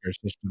our healthcare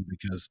system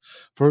because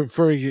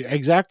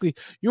exactly,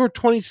 you're a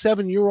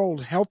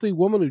 27-year-old healthy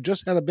woman who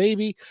just had a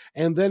baby,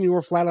 and then you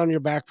were flat on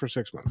your back for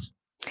 6 months.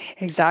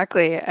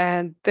 Exactly,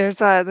 and there's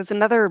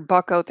another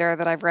book out there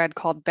that I've read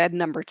called Bed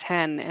Number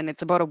 10, and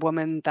it's about a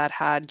woman that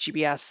had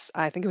GBS.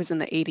 I think it was in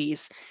the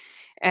 80s,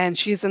 and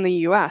she's in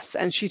the US,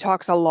 and she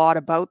talks a lot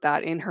about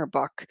that in her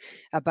book,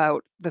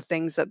 about the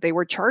things that they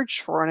were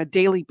charged for on a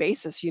daily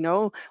basis,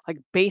 like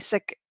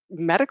basic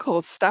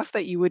medical stuff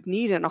that you would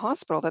need in a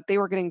hospital that they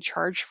were getting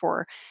charged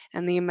for,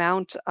 and the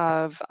amount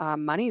of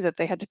money that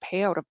they had to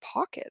pay out of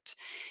pocket.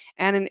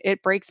 And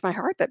it breaks my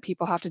heart that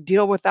people have to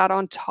deal with that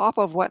on top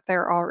of what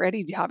they're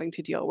already having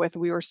to deal with.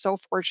 We were so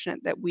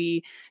fortunate that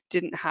we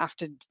didn't have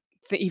to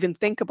even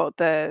think about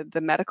the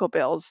medical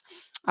bills.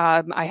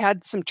 I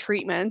had some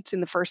treatment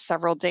in the first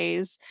several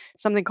days,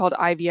 something called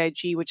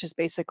IVIG, which is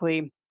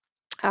basically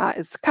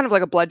it's kind of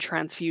like a blood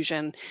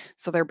transfusion.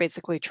 So they're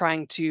basically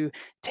trying to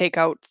take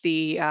out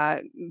the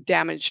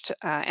damaged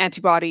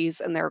antibodies,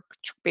 and they're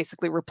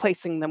basically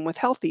replacing them with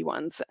healthy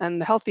ones.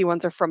 And the healthy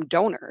ones are from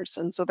donors,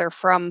 and so they're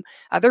from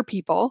other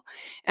people.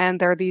 And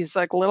they're these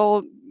like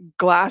little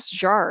glass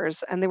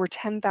jars, and they were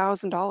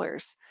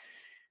 $10,000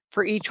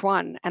 for each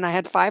one, and I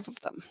had 5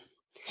 of them.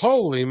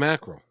 Holy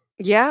mackerel.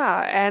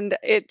 Yeah, and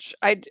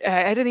I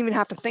didn't even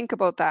have to think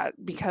about that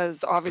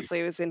because obviously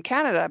it was in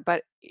Canada,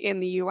 but in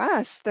the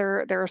US,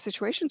 there are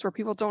situations where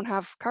people don't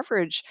have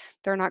coverage.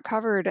 They're not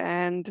covered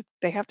and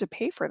they have to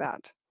pay for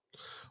that.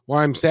 Well,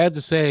 I'm sad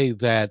to say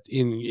that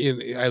in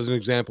as an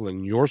example,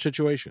 in your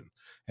situation,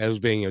 as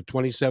being a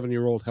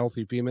 27-year-old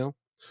healthy female,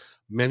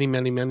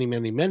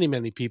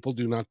 many people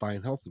do not buy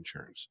health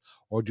insurance,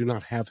 or do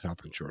not have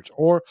health insurance,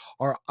 or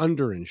are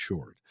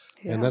underinsured,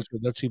 and Yeah.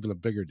 that's even a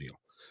bigger deal,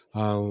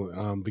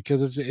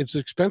 because it's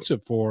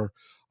expensive for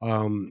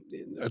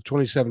a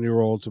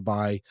 27-year-old to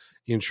buy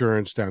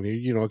insurance down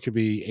here. It could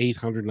be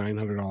 $800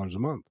 $900 a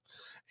month,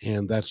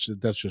 and that's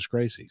just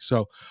crazy.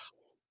 So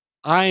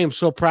I am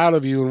so proud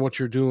of you and what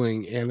you're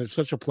doing, and it's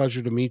such a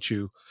pleasure to meet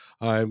you.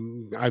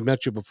 I've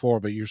met you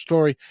before, but your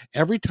story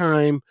every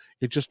time,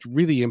 it just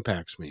really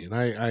impacts me, and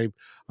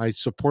I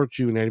support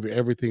you in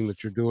everything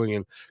that you're doing.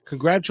 And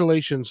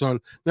congratulations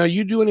on now.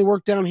 You do any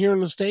work down here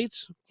in the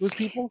States with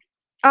people?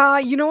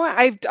 You know what?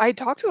 I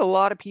talked to a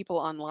lot of people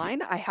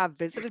online. I have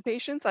visited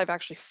patients. I've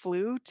actually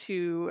flew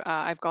to.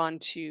 I've gone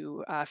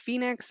to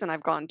Phoenix and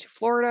I've gone to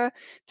Florida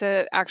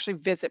to actually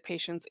visit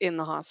patients in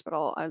the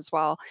hospital as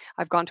well.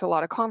 I've gone to a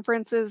lot of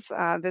conferences.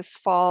 This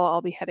fall,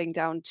 I'll be heading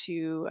down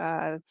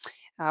to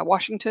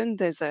Washington.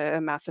 There's a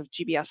massive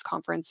GBS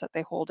conference that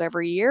they hold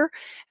every year,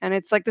 and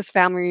it's like this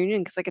family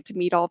reunion because I get to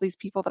meet all these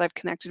people that I've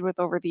connected with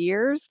over the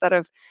years that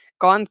have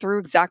gone through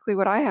exactly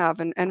what I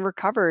have and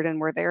recovered, and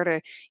we're there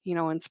to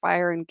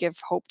inspire and give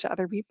hope to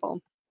other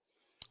people.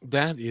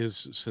 That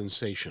is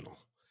sensational,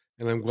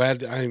 and I'm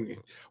glad.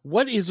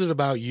 What is it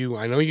about you?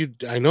 I know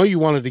you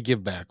wanted to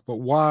give back, but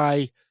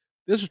why?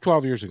 This is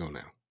 12 years ago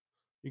now,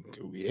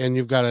 and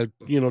you've got a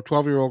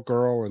 12-year-old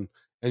girl, and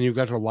you've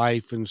got her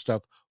life and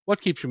stuff. What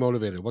keeps you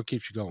motivated? What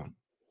keeps you going?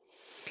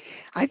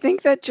 I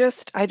think that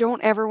just I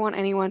don't ever want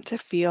anyone to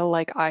feel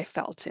like I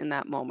felt in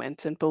that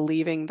moment and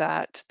believing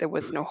that there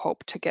was no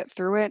hope to get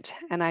through it.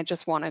 And I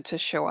just wanted to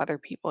show other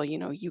people,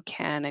 you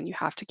can and you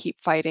have to keep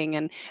fighting.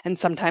 And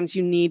sometimes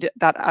you need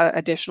that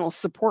additional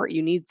support.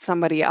 You need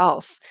somebody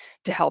else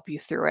to help you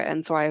through it.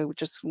 And so I would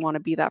just want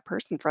to be that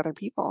person for other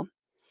people.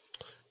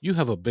 You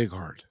have a big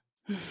heart,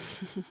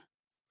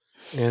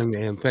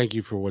 and thank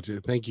you for what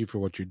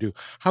you do.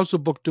 How's the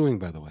book doing,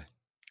 by the way?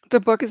 The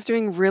book is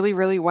doing really,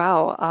 really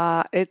well.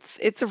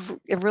 It's a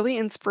really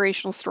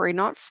inspirational story,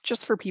 not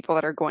just for people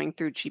that are going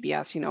through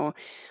GBS.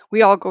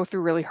 We all go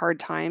through really hard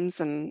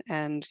times,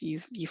 and you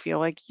feel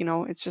like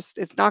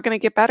it's not going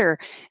to get better.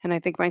 And I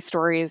think my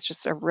story is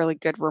just a really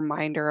good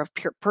reminder of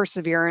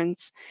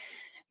perseverance,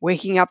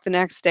 waking up the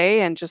next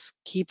day and just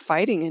keep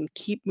fighting and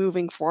keep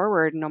moving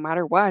forward no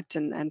matter what,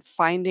 and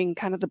finding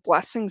kind of the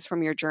blessings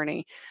from your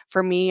journey.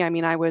 For me, I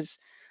mean, I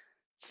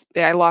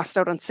lost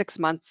out on 6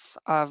 months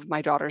of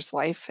my daughter's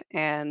life,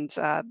 and,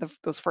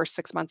 those first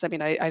 6 months, I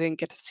mean, I didn't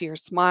get to see her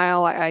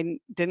smile, I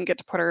didn't get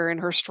to put her in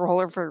her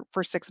stroller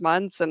for 6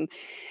 months, and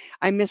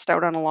I missed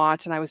out on a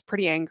lot, and I was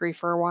pretty angry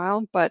for a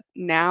while, but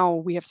now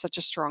we have such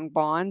a strong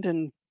bond,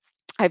 and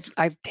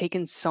I've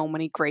taken so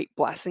many great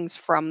blessings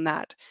from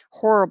that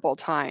horrible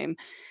time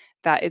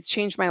that it's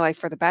changed my life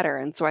for the better.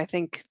 And so I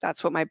think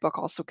that's what my book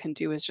also can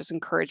do, is just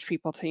encourage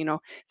people to,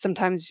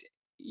 sometimes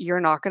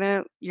you're not going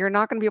to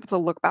be able to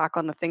look back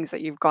on the things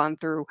that you've gone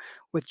through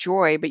with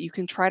joy, but you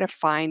can try to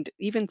find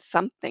even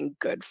something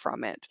good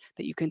from it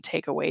that you can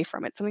take away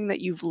from it, something that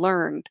you've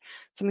learned,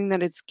 something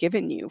that it's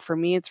given you. For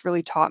me, it's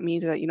really taught me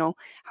that,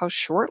 how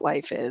short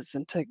life is,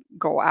 and to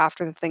go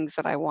after the things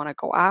that I want to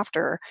go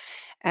after,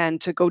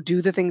 and to go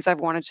do the things I've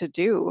wanted to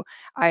do.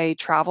 I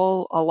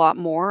travel a lot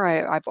more.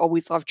 I've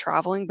always loved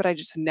traveling, but I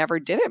just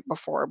never did it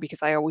before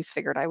because I always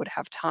figured I would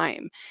have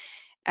time.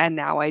 And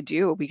now I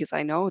do, because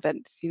I know that,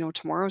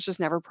 tomorrow's just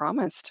never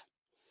promised.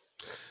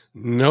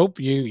 Nope,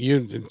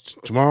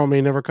 tomorrow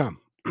may never come.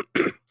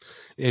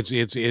 It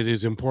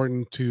is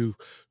important to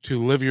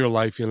live your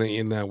life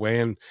in that way,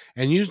 and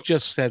you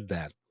just said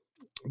that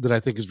I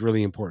think is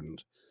really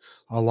important.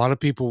 A lot of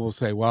people will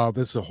say, "Wow,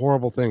 this is a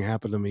horrible thing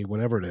happened to me,"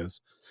 whatever it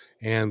is,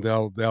 and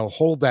they'll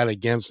hold that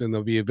against, and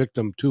they'll be a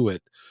victim to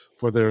it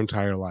for their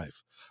entire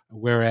life.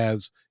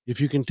 Whereas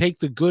if you can take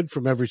the good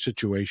from every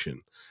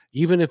situation,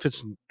 even if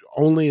it's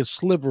only a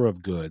sliver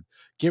of good,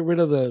 get rid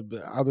of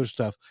the other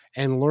stuff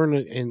and learn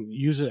it and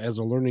use it as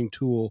a learning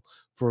tool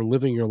for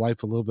living your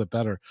life a little bit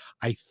better.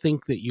 I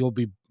think that you'll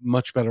be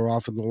much better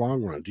off in the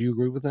long run. Do you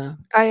agree with that?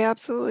 I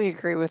absolutely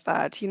agree with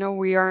that.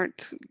 We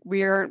aren't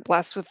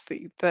blessed with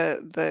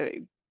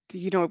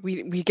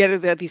we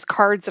get these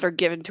cards that are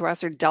given to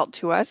us or dealt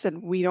to us,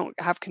 and we don't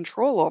have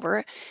control over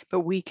it,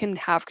 but we can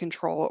have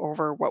control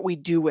over what we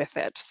do with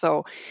it.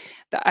 So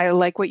I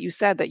like what you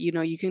said, that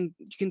you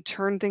can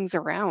turn things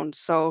around.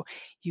 So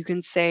you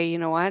can say, you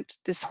know what,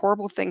 this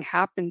horrible thing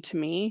happened to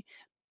me,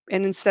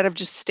 and instead of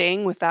just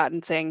staying with that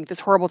and saying, this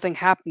horrible thing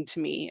happened to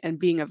me, and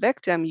being a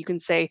victim, you can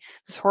say,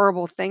 this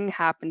horrible thing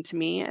happened to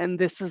me, and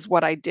this is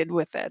what I did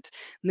with it.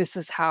 And this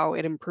is how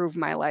it improved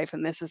my life.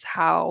 And this is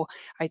how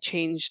I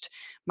changed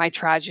my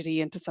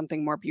tragedy into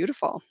something more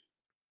beautiful.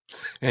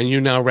 And you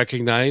now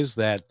recognize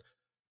that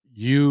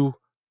you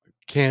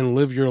can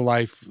live your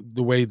life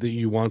the way that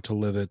you want to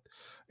live it,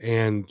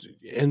 and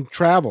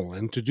travel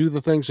and to do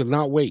the things and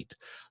not wait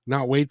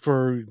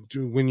for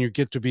when you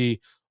get to be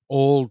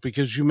old,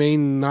 because you may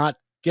not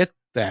get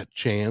that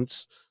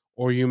chance,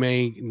 or you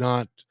may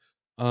not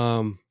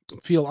um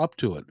feel up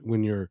to it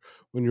when you're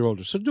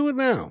older. So do it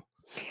now.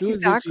 Do it.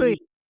 Exactly.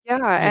 Yeah,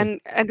 Yeah.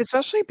 and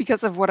especially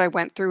because of what I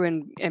went through,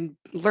 and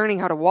learning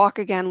how to walk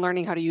again,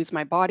 learning how to use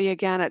my body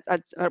again.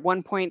 At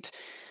one point,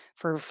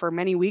 for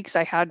many weeks,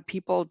 I had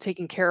people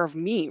taking care of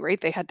me, right?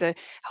 They had to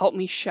help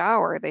me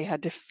shower, they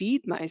had to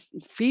feed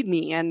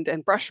me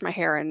and brush my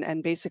hair,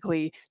 and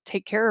basically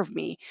take care of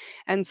me.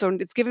 And so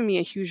it's given me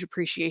a huge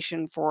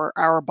appreciation for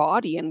our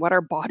body and what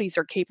our bodies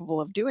are capable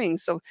of doing.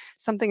 So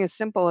something as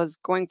simple as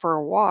going for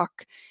a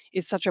walk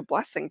is such a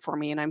blessing for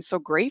me, and I'm so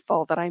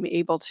grateful that I'm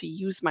able to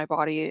use my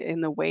body in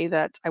the way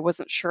that I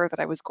wasn't sure that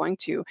I was going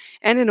to,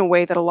 and in a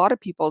way that a lot of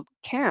people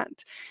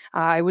can't.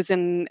 I was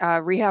in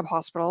a rehab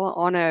hospital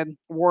on a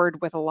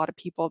ward with a lot of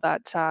people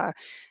that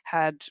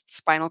had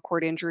spinal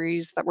cord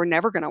injuries that were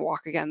never going to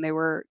walk again. They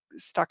were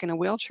stuck in a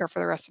wheelchair for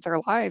the rest of their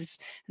lives.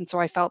 And so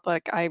I felt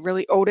like I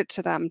really owed it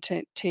to them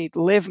to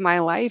live my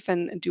life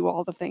and do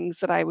all the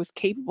things that I was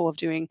capable of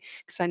doing,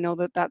 because I know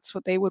that that's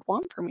what they would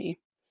want for me.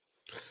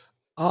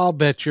 I'll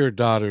bet your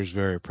daughter's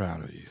very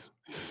proud of you.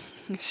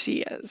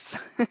 She is.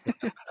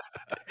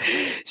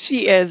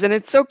 She is, and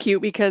it's so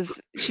cute because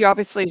she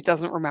obviously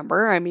doesn't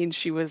remember. I mean,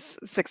 she was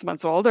 6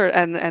 months old,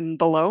 and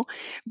below,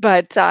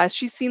 but,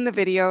 she's seen the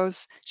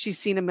videos, she's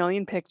seen a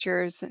million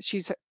pictures,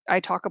 I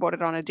talk about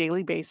it on a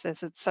daily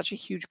basis. It's such a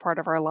huge part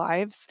of our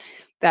lives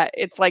that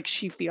it's like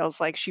she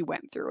feels like she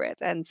went through it,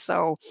 and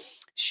so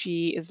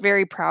she is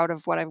very proud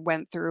of what I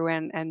went through,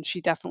 and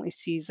she definitely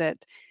sees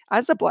it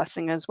as a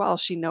blessing as well.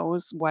 She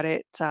knows what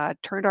it,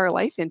 turned our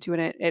life into,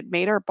 and it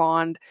made our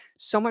bond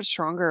so much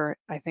stronger,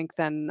 I think,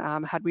 than,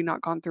 had we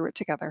not gone through it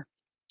together.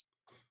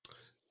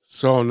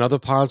 So another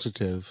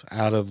positive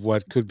out of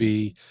what could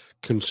be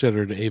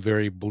considered a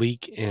very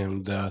bleak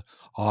and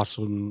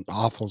awesome,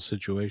 awful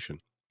situation.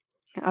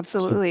 So,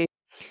 Absolutely.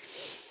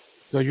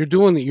 so you're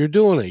doing it. You're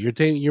doing it.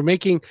 You're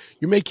making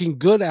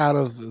good out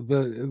of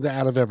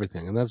out of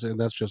everything, and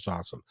that's just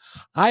awesome.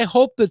 I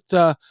hope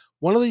that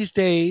one of these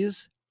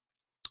days,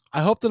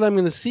 I hope that I'm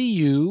going to see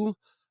you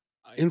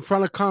in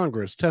front of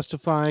Congress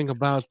testifying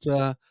about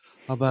GP,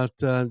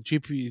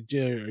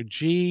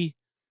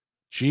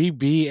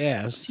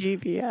 GBS,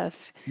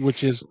 GBS.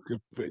 which is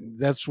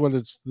that's what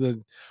it's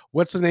the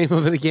what's the name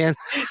of it again?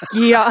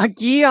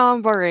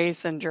 Guillain-Barre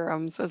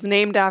syndrome. So it's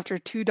named after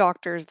 2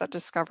 doctors that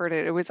discovered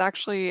it. It was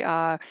actually,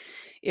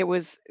 it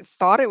was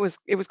thought it was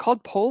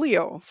called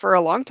polio for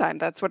a long time.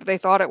 That's what they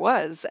thought it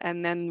was.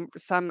 And then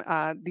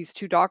these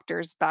 2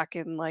 doctors back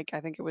in, like,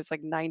 I think it was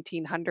like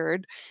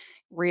 1900,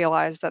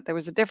 realized that there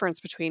was a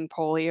difference between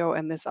polio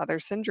and this other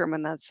syndrome,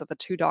 and that's so the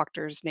 2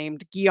 doctors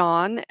named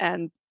Guillain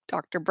and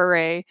Dr.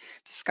 Barre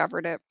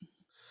discovered it.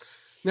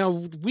 Now,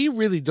 we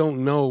really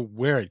don't know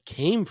where it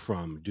came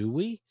from, do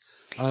we?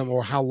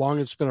 Or how long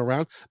it's been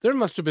around. There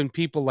must have been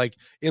people like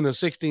in the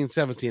 16,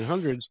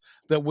 1700s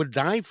that would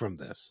die from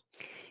this,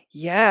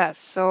 Yes,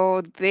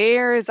 so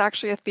there is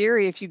actually a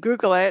theory, if you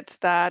Google it,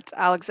 that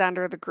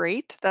Alexander the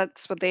Great,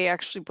 that's what they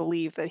actually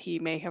believe that he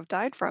may have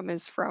died from,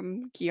 is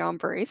from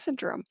Guillain-Barré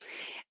syndrome.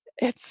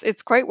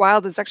 It's quite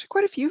wild. There's actually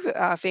quite a few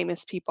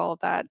famous people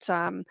that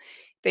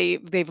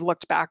they've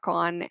looked back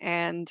on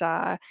and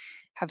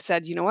have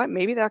said, you know what,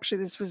 maybe actually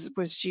this was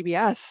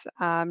GBS.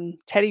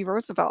 Teddy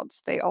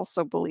Roosevelt, they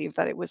also believe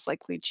that it was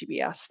likely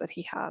GBS that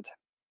he had.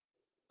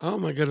 oh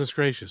my goodness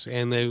gracious!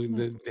 And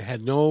they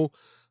had no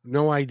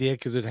idea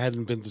because it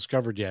hadn't been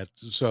discovered yet.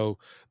 So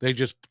they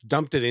just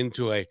dumped it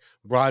into a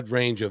broad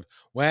range of,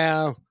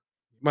 well,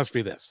 must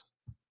be this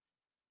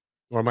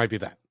or it might be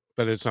that,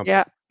 but it's something.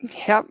 Yeah.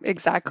 Yep,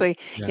 exactly.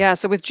 Yeah, Yeah,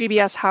 so with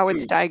GBS, how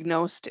it's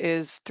diagnosed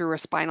is through a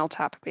spinal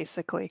tap,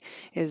 basically.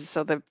 Is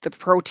so the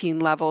protein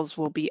levels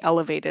will be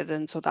elevated,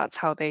 and so that's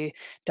how they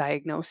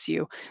diagnose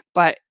you.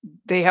 But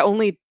the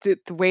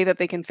way that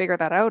they can figure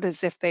that out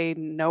is if they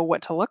know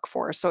what to look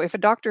for. So if a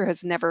doctor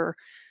has never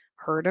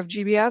heard of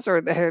GBS,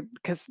 or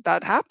because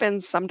that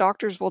happens, some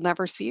doctors will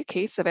never see a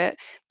case of it.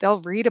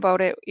 They'll read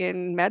about it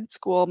in med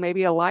school,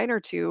 maybe a line or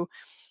two,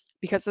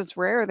 because it's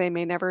rare, they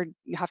may never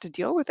have to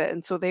deal with it,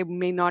 and so they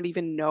may not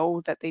even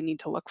know that they need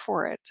to look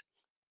for it.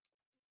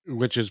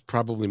 which is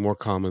probably more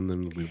common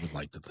than we would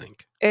like to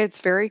think.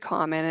 It's very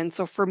common, and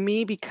so for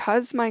me,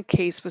 because my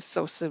case was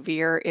so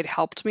severe, it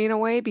helped me in a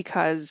way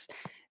because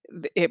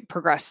it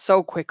progressed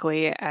so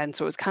quickly, and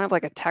so it was kind of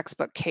like a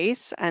textbook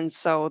case, and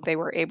so they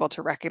were able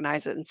to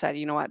recognize it and said,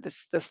 you know what,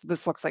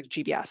 this looks like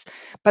GBS.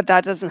 But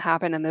that doesn't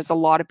happen, and there's a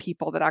lot of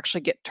people that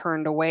actually get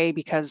turned away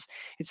because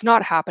it's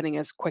not happening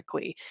as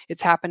quickly.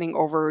 It's happening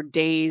over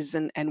days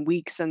and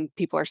weeks, and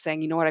people are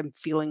saying, you know what, I'm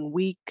feeling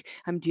weak,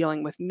 I'm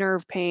dealing with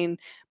nerve pain,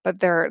 but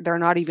they're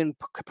not even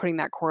putting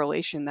that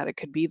correlation that it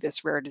could be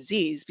this rare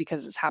disease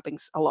because it's happening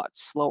a lot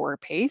slower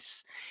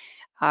pace.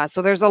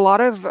 So there's a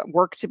lot of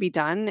work to be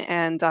done,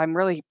 and I'm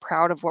really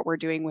proud of what we're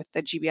doing with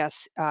the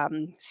GBS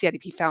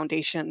CIDP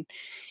Foundation.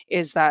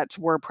 Is that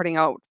we're putting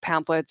out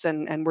pamphlets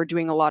and we're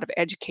doing a lot of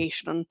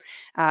education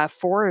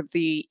for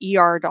the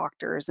ER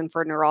doctors and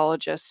for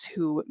neurologists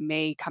who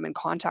may come in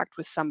contact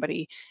with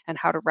somebody and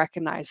how to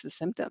recognize the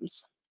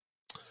symptoms.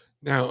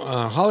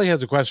 Now, Holly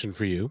has a question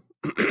for you,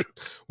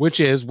 which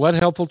is what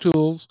helpful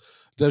tools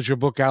does your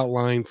book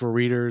outline for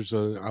readers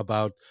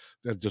about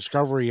the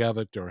discovery of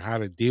it or how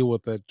to deal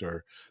with it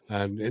or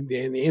and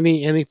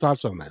any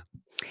thoughts on that?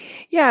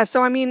 Yeah,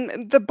 so I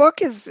mean, the book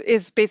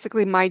is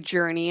basically my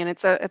journey, and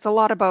it's a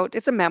lot about,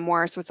 it's a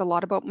memoir, so it's a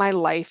lot about my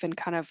life and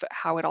kind of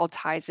how it all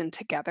ties in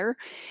together.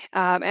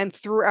 And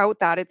throughout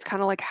that, it's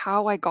kind of like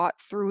how I got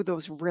through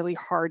those really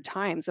hard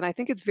times, and I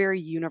think it's very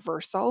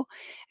universal.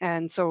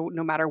 And so,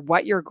 no matter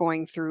what you're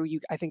going through,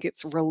 I think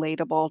it's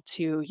relatable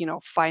to,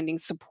 finding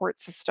support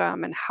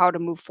system and how to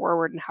move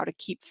forward and how to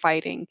keep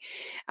fighting.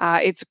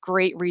 It's a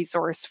great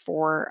resource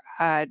for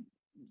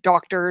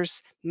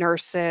doctors,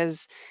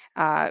 nurses,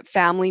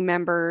 family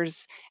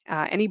members,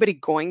 anybody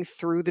going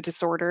through the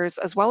disorders,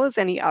 as well as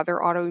any other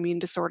autoimmune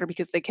disorder,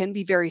 because they can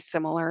be very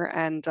similar,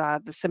 and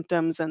the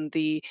symptoms and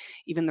the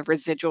even the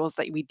residuals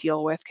that we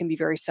deal with can be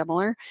very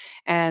similar.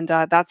 And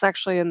that's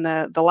actually in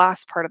the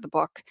last part of the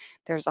book.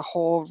 There's a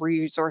whole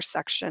resource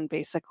section,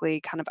 basically,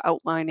 kind of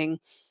outlining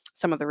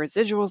some of the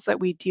residuals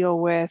that we deal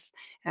with,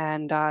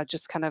 and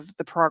just kind of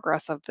the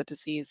progress of the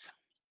disease.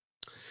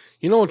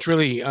 You know what's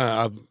really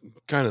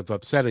kind of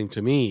upsetting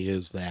to me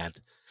is that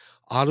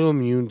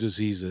autoimmune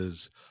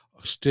diseases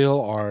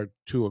still are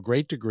to a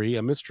great degree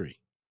a mystery.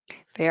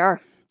 They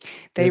are.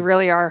 They It,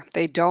 really are.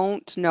 They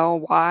don't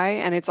know why,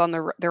 and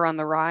they're on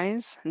the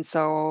rise. And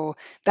so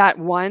that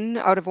 1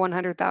 out of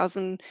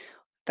 100,000,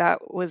 that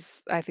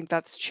was, I think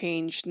that's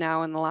changed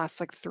now in the last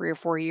like 3 or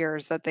 4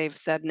 years, that they've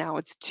said now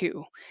it's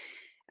 2.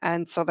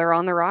 And so they're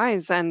on the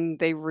rise, and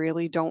they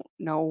really don't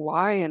know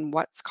why and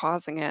what's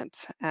causing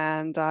it.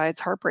 And it's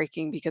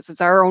heartbreaking because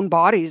it's our own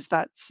bodies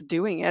that's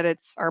doing it.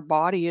 It's our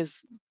body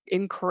is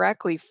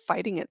incorrectly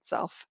fighting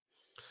itself.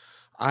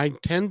 I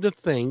tend to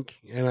think,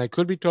 and I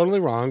could be totally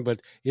wrong, but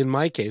in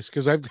my case,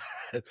 because I've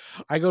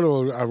I go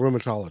to a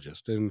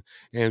rheumatologist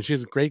and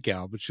she's a great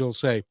gal, but she'll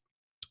say,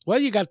 well,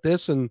 you got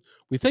this, and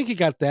we think you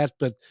got that,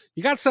 but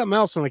you got something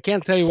else, and I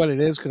can't tell you what it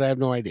is because I have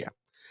no idea,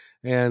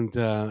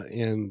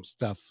 and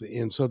stuff.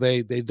 And so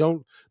they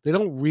don't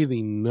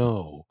really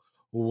know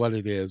what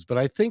it is, but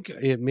I think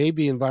it may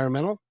be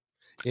environmental,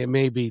 it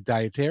may be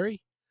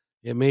dietary,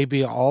 It may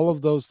be all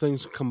of those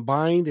things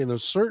combined in a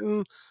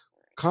certain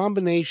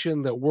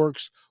combination that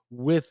works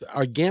with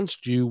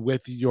against you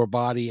with your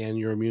body and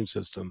your immune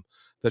system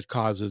that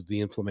causes the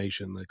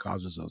inflammation that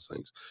causes those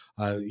things.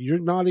 You're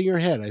nodding your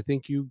head. I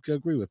think you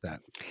agree with that.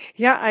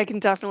 Yeah, I can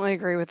definitely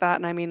agree with that.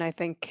 And I mean, I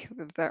think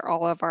that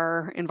all of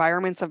our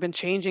environments have been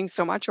changing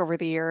so much over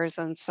the years.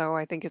 And so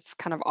I think it's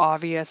kind of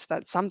obvious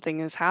that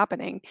something is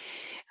happening.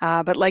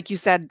 But like you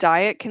said,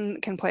 diet can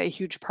play a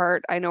huge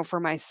part. I know for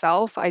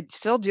myself, I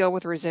still deal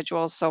with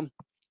residuals. So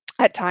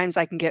at times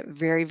I can get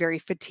very, very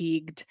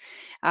fatigued.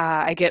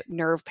 I get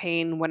nerve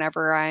pain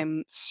whenever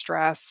I'm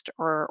stressed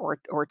or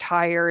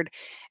tired.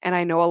 And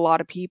I know a lot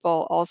of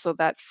people also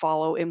that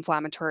follow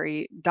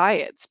inflammatory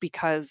diets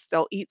because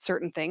they'll eat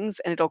certain things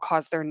and it'll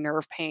cause their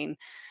nerve pain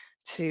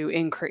to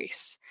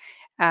increase.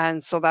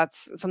 And so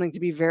that's something to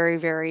be very,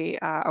 very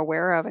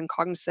aware of and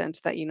cognizant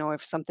that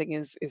if something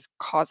is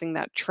causing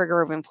that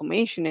trigger of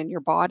inflammation in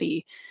your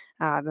body,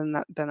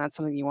 then that's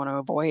something you want to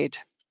avoid.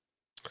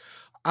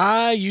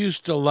 I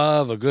used to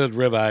love a good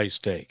ribeye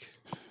steak.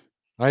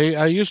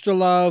 I used to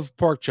love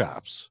pork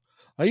chops.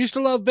 I used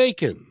to love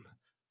bacon.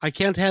 I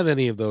can't have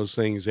any of those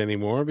things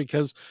anymore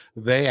because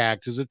they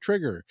act as a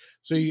trigger.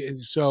 So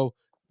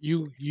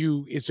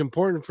it's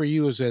important for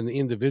you as an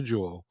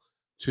individual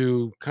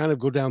to kind of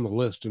go down the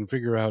list and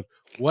figure out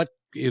what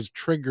is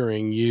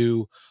triggering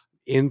you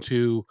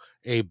into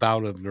a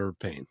bout of nerve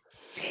pain.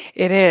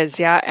 It is,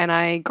 yeah, and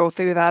I go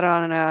through that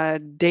on a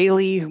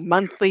daily,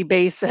 monthly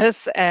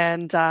basis,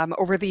 and,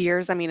 over the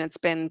years, I mean, it's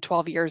been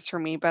 12 years for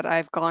me, but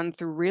I've gone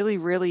through really,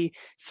 really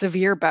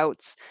severe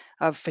bouts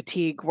of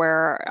fatigue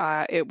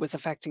where, it was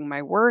affecting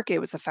my work, it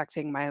was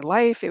affecting my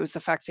life, it was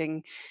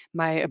affecting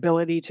my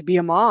ability to be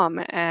a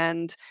mom,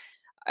 and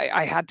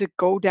I had to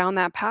go down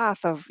that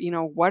path of,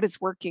 what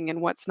is working and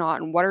what's not,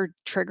 and what are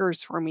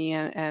triggers for me.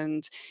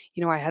 And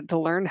I had to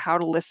learn how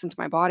to listen to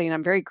my body. And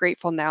I'm very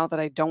grateful now that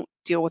I don't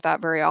deal with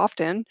that very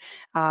often.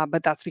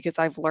 But that's because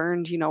I've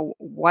learned,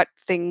 what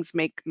things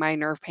make my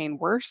nerve pain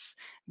worse,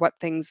 what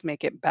things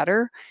make it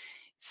better.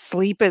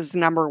 Sleep is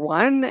number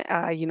 1.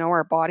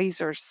 Our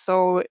bodies are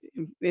so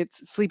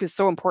it's sleep is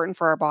so important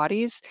for our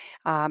bodies,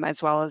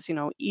 as well as,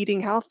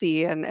 eating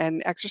healthy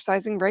and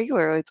exercising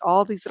regularly. It's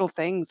all these little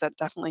things that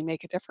definitely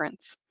make a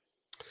difference.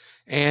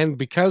 And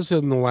because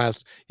in the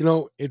last,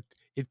 it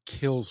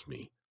kills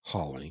me,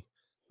 Holly,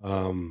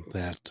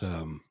 that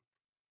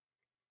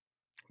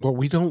what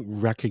we don't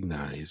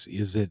recognize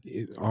is that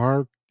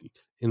our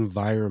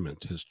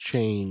environment has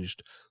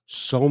changed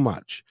so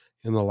much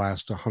in the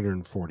last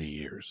 140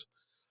 years.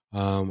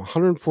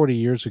 140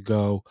 years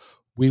ago,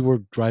 we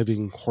were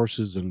driving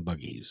horses and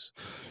buggies,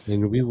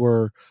 and we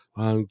were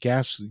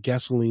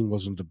gasoline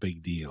wasn't a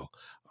big deal.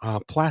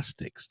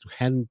 Plastics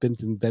hadn't been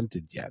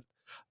invented yet.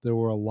 There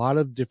were a lot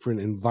of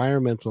different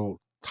environmental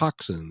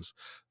toxins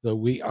that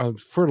we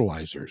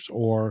fertilizers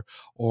or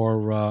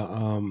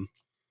um,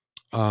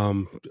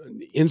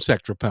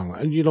 insect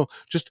repellent, and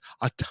just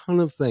a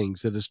ton of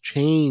things that has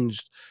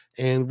changed,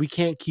 and we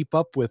can't keep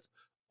up with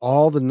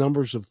all the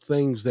numbers of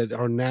things that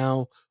are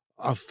now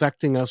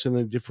affecting us in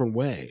a different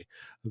way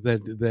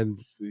than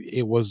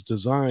it was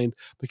designed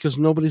because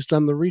nobody's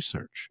done the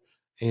research.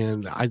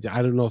 And I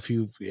don't know if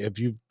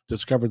you've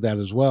discovered that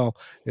as well.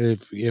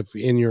 If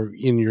in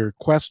your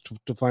quest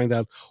to find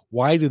out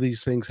why do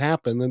these things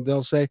happen, and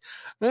they'll say,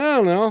 I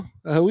don't know.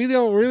 We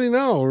don't really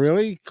know,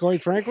 really.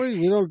 Quite frankly,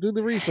 we don't do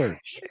the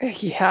research.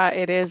 Yeah,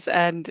 it is.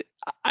 And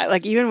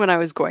like even when I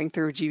was going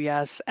through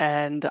GBS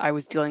and I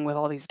was dealing with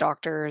all these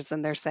doctors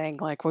and they're saying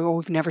like, well,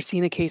 we've never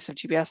seen a case of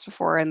GBS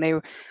before, and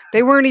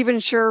they weren't even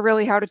sure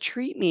really how to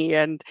treat me,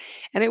 and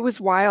it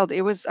was wild.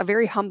 It was a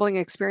very humbling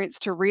experience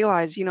to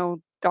realize,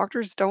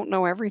 doctors don't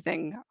know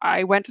everything.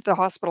 I went to the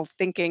hospital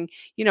thinking,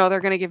 they're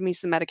going to give me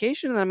some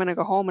medication and then I'm going to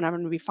go home and I'm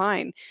going to be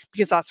fine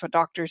because that's what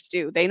doctors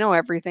do. They know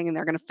everything and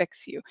they're going to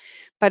fix you.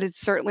 But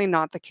it's certainly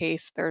not the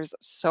case. There's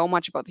so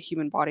much about the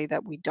human body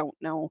that we don't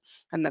know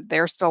and that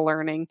they're still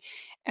learning.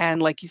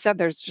 And like you said,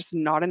 there's just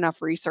not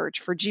enough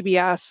research for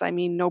GBS. I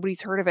mean,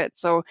 nobody's heard of it.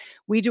 So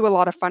we do a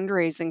lot of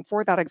fundraising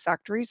for that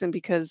exact reason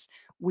because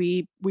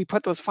we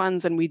put those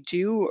funds and we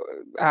do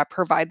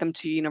provide them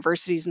to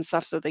universities and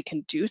stuff so they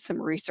can do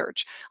some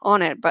research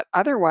on it. But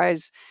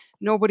otherwise,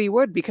 nobody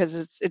would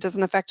because it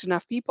doesn't affect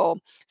enough people.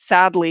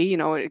 Sadly,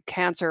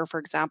 cancer,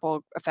 for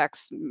example,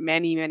 affects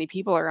many, many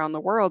people around the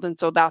world. And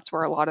so that's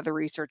where a lot of the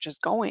research is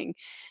going.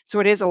 So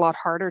it is a lot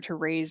harder to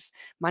raise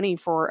money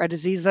for a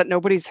disease that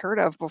nobody's heard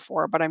of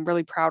before. But I'm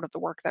really proud of the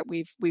work that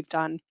we've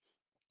done.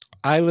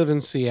 I live in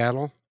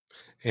Seattle,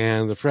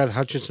 and the Fred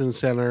Hutchinson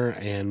Center,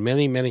 and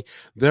many.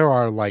 There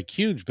are like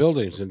huge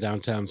buildings in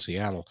downtown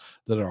Seattle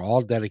that are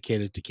all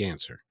dedicated to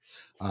cancer,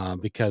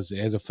 because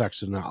it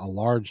affects a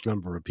large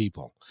number of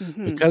people.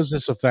 Hmm. Because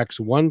this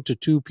affects 1 to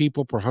 2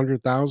 people per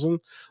 100,000,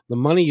 the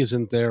money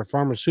isn't there.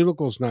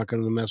 Pharmaceuticals not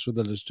going to mess with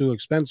it; it's too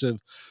expensive.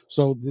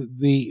 So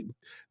the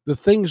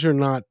things are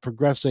not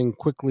progressing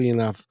quickly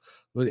enough.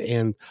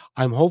 And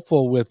I'm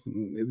hopeful with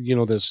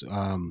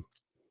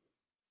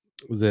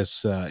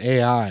this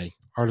AI,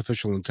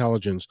 artificial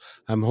intelligence,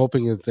 I'm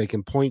hoping that they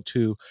can point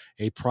to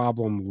a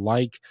problem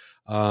like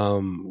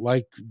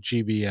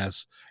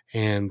GBS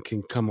and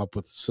can come up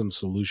with some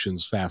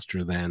solutions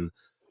faster than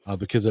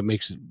because it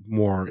makes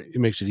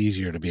it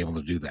easier to be able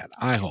to do that.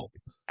 I hope.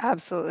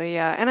 Absolutely,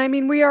 yeah. And I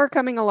mean, we are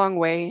coming a long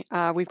way.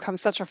 We've come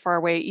such a far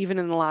way, even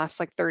in the last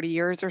like 30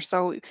 years or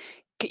so.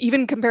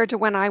 Even compared to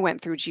when I went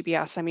through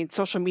GBS, I mean,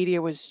 social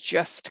media was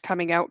just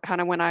coming out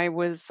kind of when I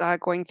was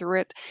going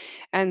through it,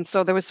 and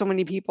so there was so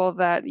many people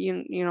that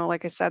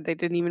like I said, they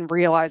didn't even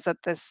realize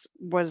that this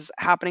was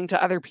happening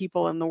to other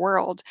people in the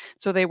world.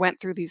 So they went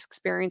through these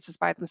experiences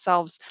by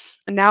themselves,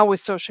 and now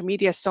with social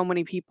media, so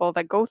many people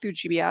that go through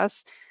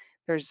GBS,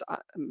 there's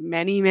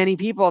many, many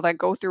people that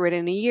go through it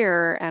in a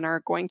year and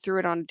are going through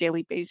it on a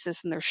daily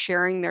basis, and they're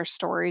sharing their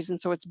stories, and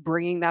so it's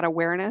bringing that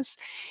awareness.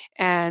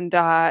 And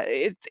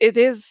it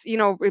is,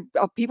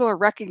 people are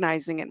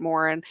recognizing it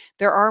more, and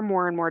there are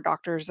more and more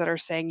doctors that are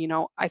saying,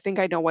 I think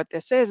I know what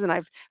this is, and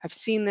I've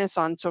seen this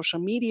on social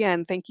media,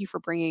 and thank you for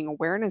bringing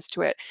awareness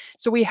to it.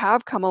 So we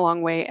have come a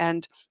long way,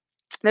 and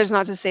there's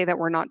not to say that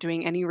we're not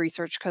doing any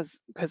research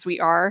because we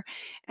are,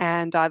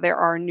 and there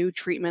are new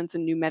treatments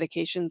and new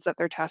medications that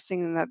they're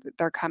testing and that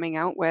they're coming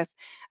out with,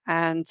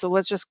 and so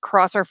let's just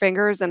cross our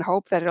fingers and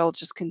hope that it'll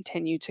just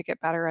continue to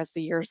get better as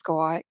the years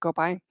go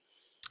by.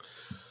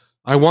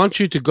 I want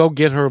you to go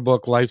get her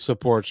book, Life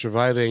Support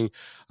Surviving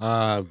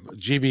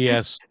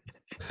GBS,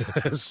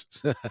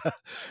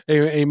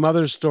 a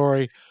mother's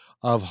story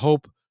of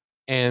hope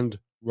and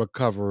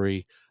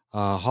recovery.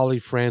 Holly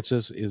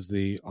Francis is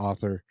the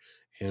author,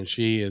 and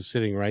she is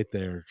sitting right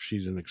there.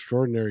 She's an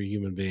extraordinary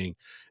human being,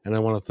 and I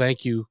want to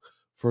thank you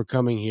for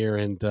coming here.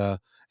 And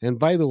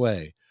by the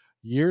way,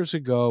 years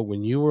ago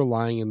when you were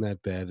lying in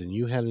that bed and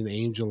you had an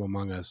angel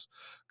among us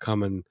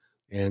come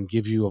and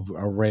give you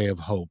a ray of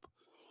hope,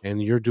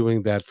 and you're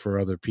doing that for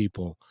other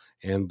people,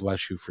 and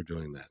bless you for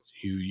doing that.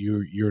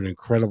 You're an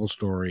incredible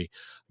story.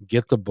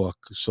 Get the book,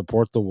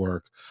 support the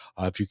work.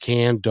 If you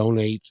can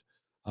donate,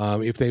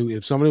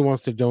 if somebody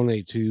wants to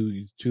donate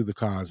to the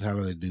cause, how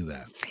do they do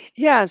that?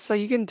 Yeah, so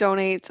you can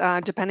donate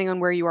depending on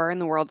where you are in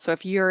the world. So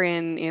if you're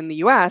in the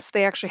U.S.,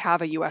 they actually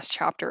have a U.S.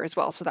 chapter as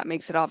well. So that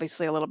makes it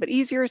obviously a little bit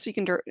easier. So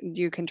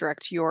you can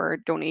direct your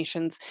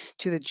donations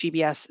to the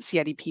GBS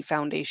CIDP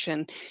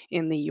Foundation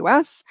in the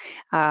U.S.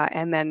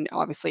 And then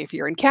obviously if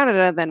you're in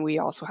Canada, then we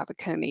also have a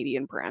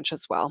Canadian branch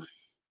as well.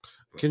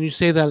 Can you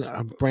say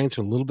that branch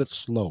a little bit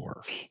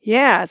slower?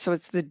 Yeah, so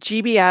it's the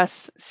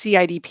GBS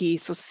CIDP.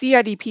 So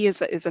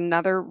CIDP is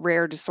another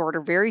rare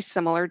disorder very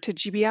similar to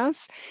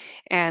GBS,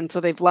 and so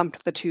they've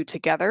lumped the two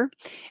together.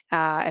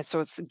 And so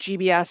it's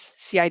GBS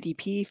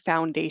CIDP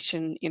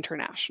Foundation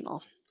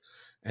International.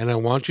 And I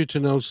want you to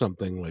know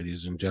something,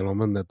 ladies and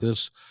gentlemen, that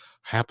this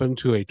happened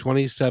to a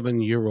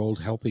 27-year-old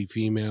healthy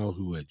female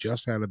who had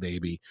just had a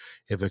baby.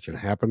 If it can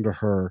happen to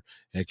her,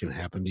 it can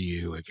happen to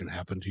you. It can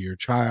happen to your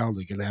child.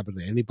 It can happen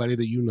to anybody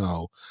that you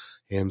know.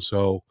 And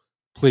so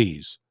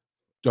please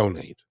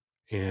donate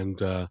and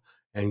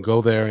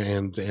go there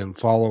and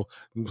follow.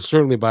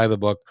 Certainly buy the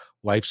book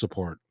Life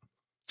Support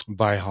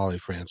by Holly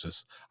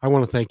Francis. I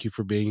want to thank you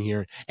for being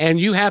here. And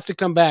you have to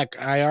come back.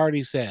 I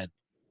already said.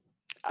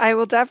 I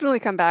will definitely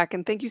come back.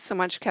 And thank you so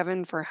much,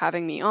 Kevin, for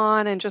having me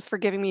on and just for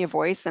giving me a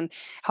voice and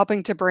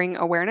helping to bring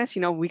awareness.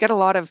 We get a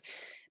lot of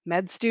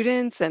med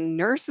students and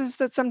nurses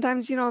that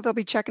sometimes, they'll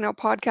be checking out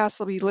podcasts,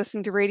 they'll be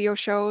listening to radio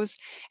shows,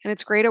 and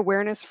it's great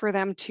awareness for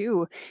them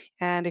too.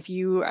 And if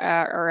you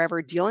are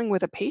ever dealing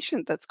with a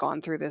patient that's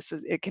gone through this,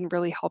 it can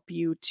really help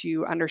you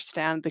to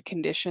understand the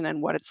condition and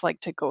what it's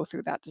like to go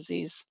through that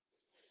disease.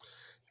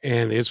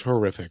 And it's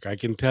horrific. I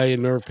can tell you,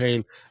 nerve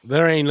pain,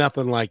 there ain't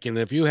nothing like it. And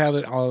if you have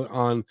it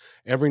on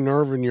every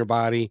nerve in your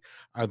body,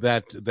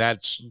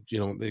 that's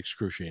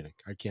excruciating.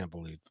 I can't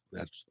believe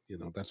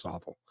that's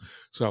awful.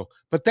 So,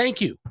 but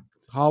thank you,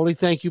 Holly.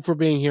 Thank you for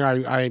being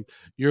here.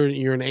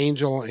 You're an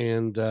angel,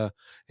 and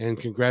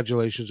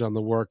congratulations on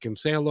the work. And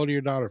say hello to your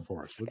daughter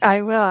for us, would you?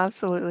 I will,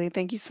 absolutely.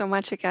 Thank you so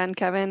much again,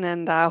 Kevin.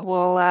 And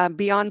we'll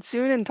be on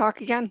soon and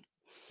talk again.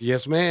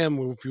 Yes,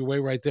 ma'am. If you wait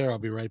right there, I'll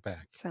be right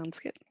back. Sounds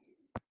good.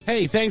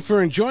 Hey, thanks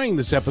for enjoying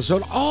this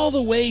episode all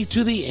the way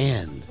to the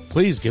end.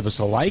 Please give us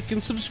a like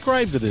and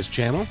subscribe to this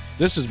channel.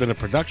 This has been a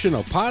production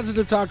of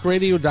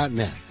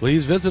PositiveTalkRadio.net.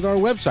 Please visit our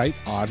website,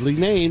 oddly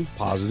named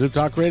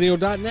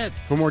PositiveTalkRadio.net,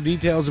 for more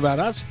details about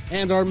us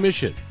and our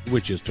mission,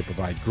 which is to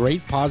provide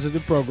great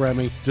positive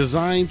programming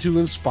designed to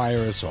inspire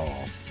us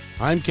all.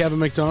 I'm Kevin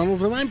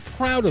McDonald, and I'm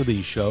proud of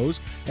these shows,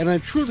 and I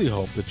truly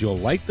hope that you'll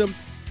like them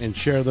and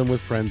share them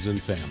with friends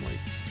and family.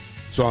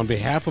 So on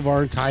behalf of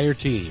our entire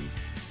team,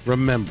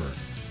 remember,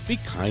 be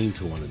kind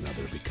to one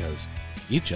another because each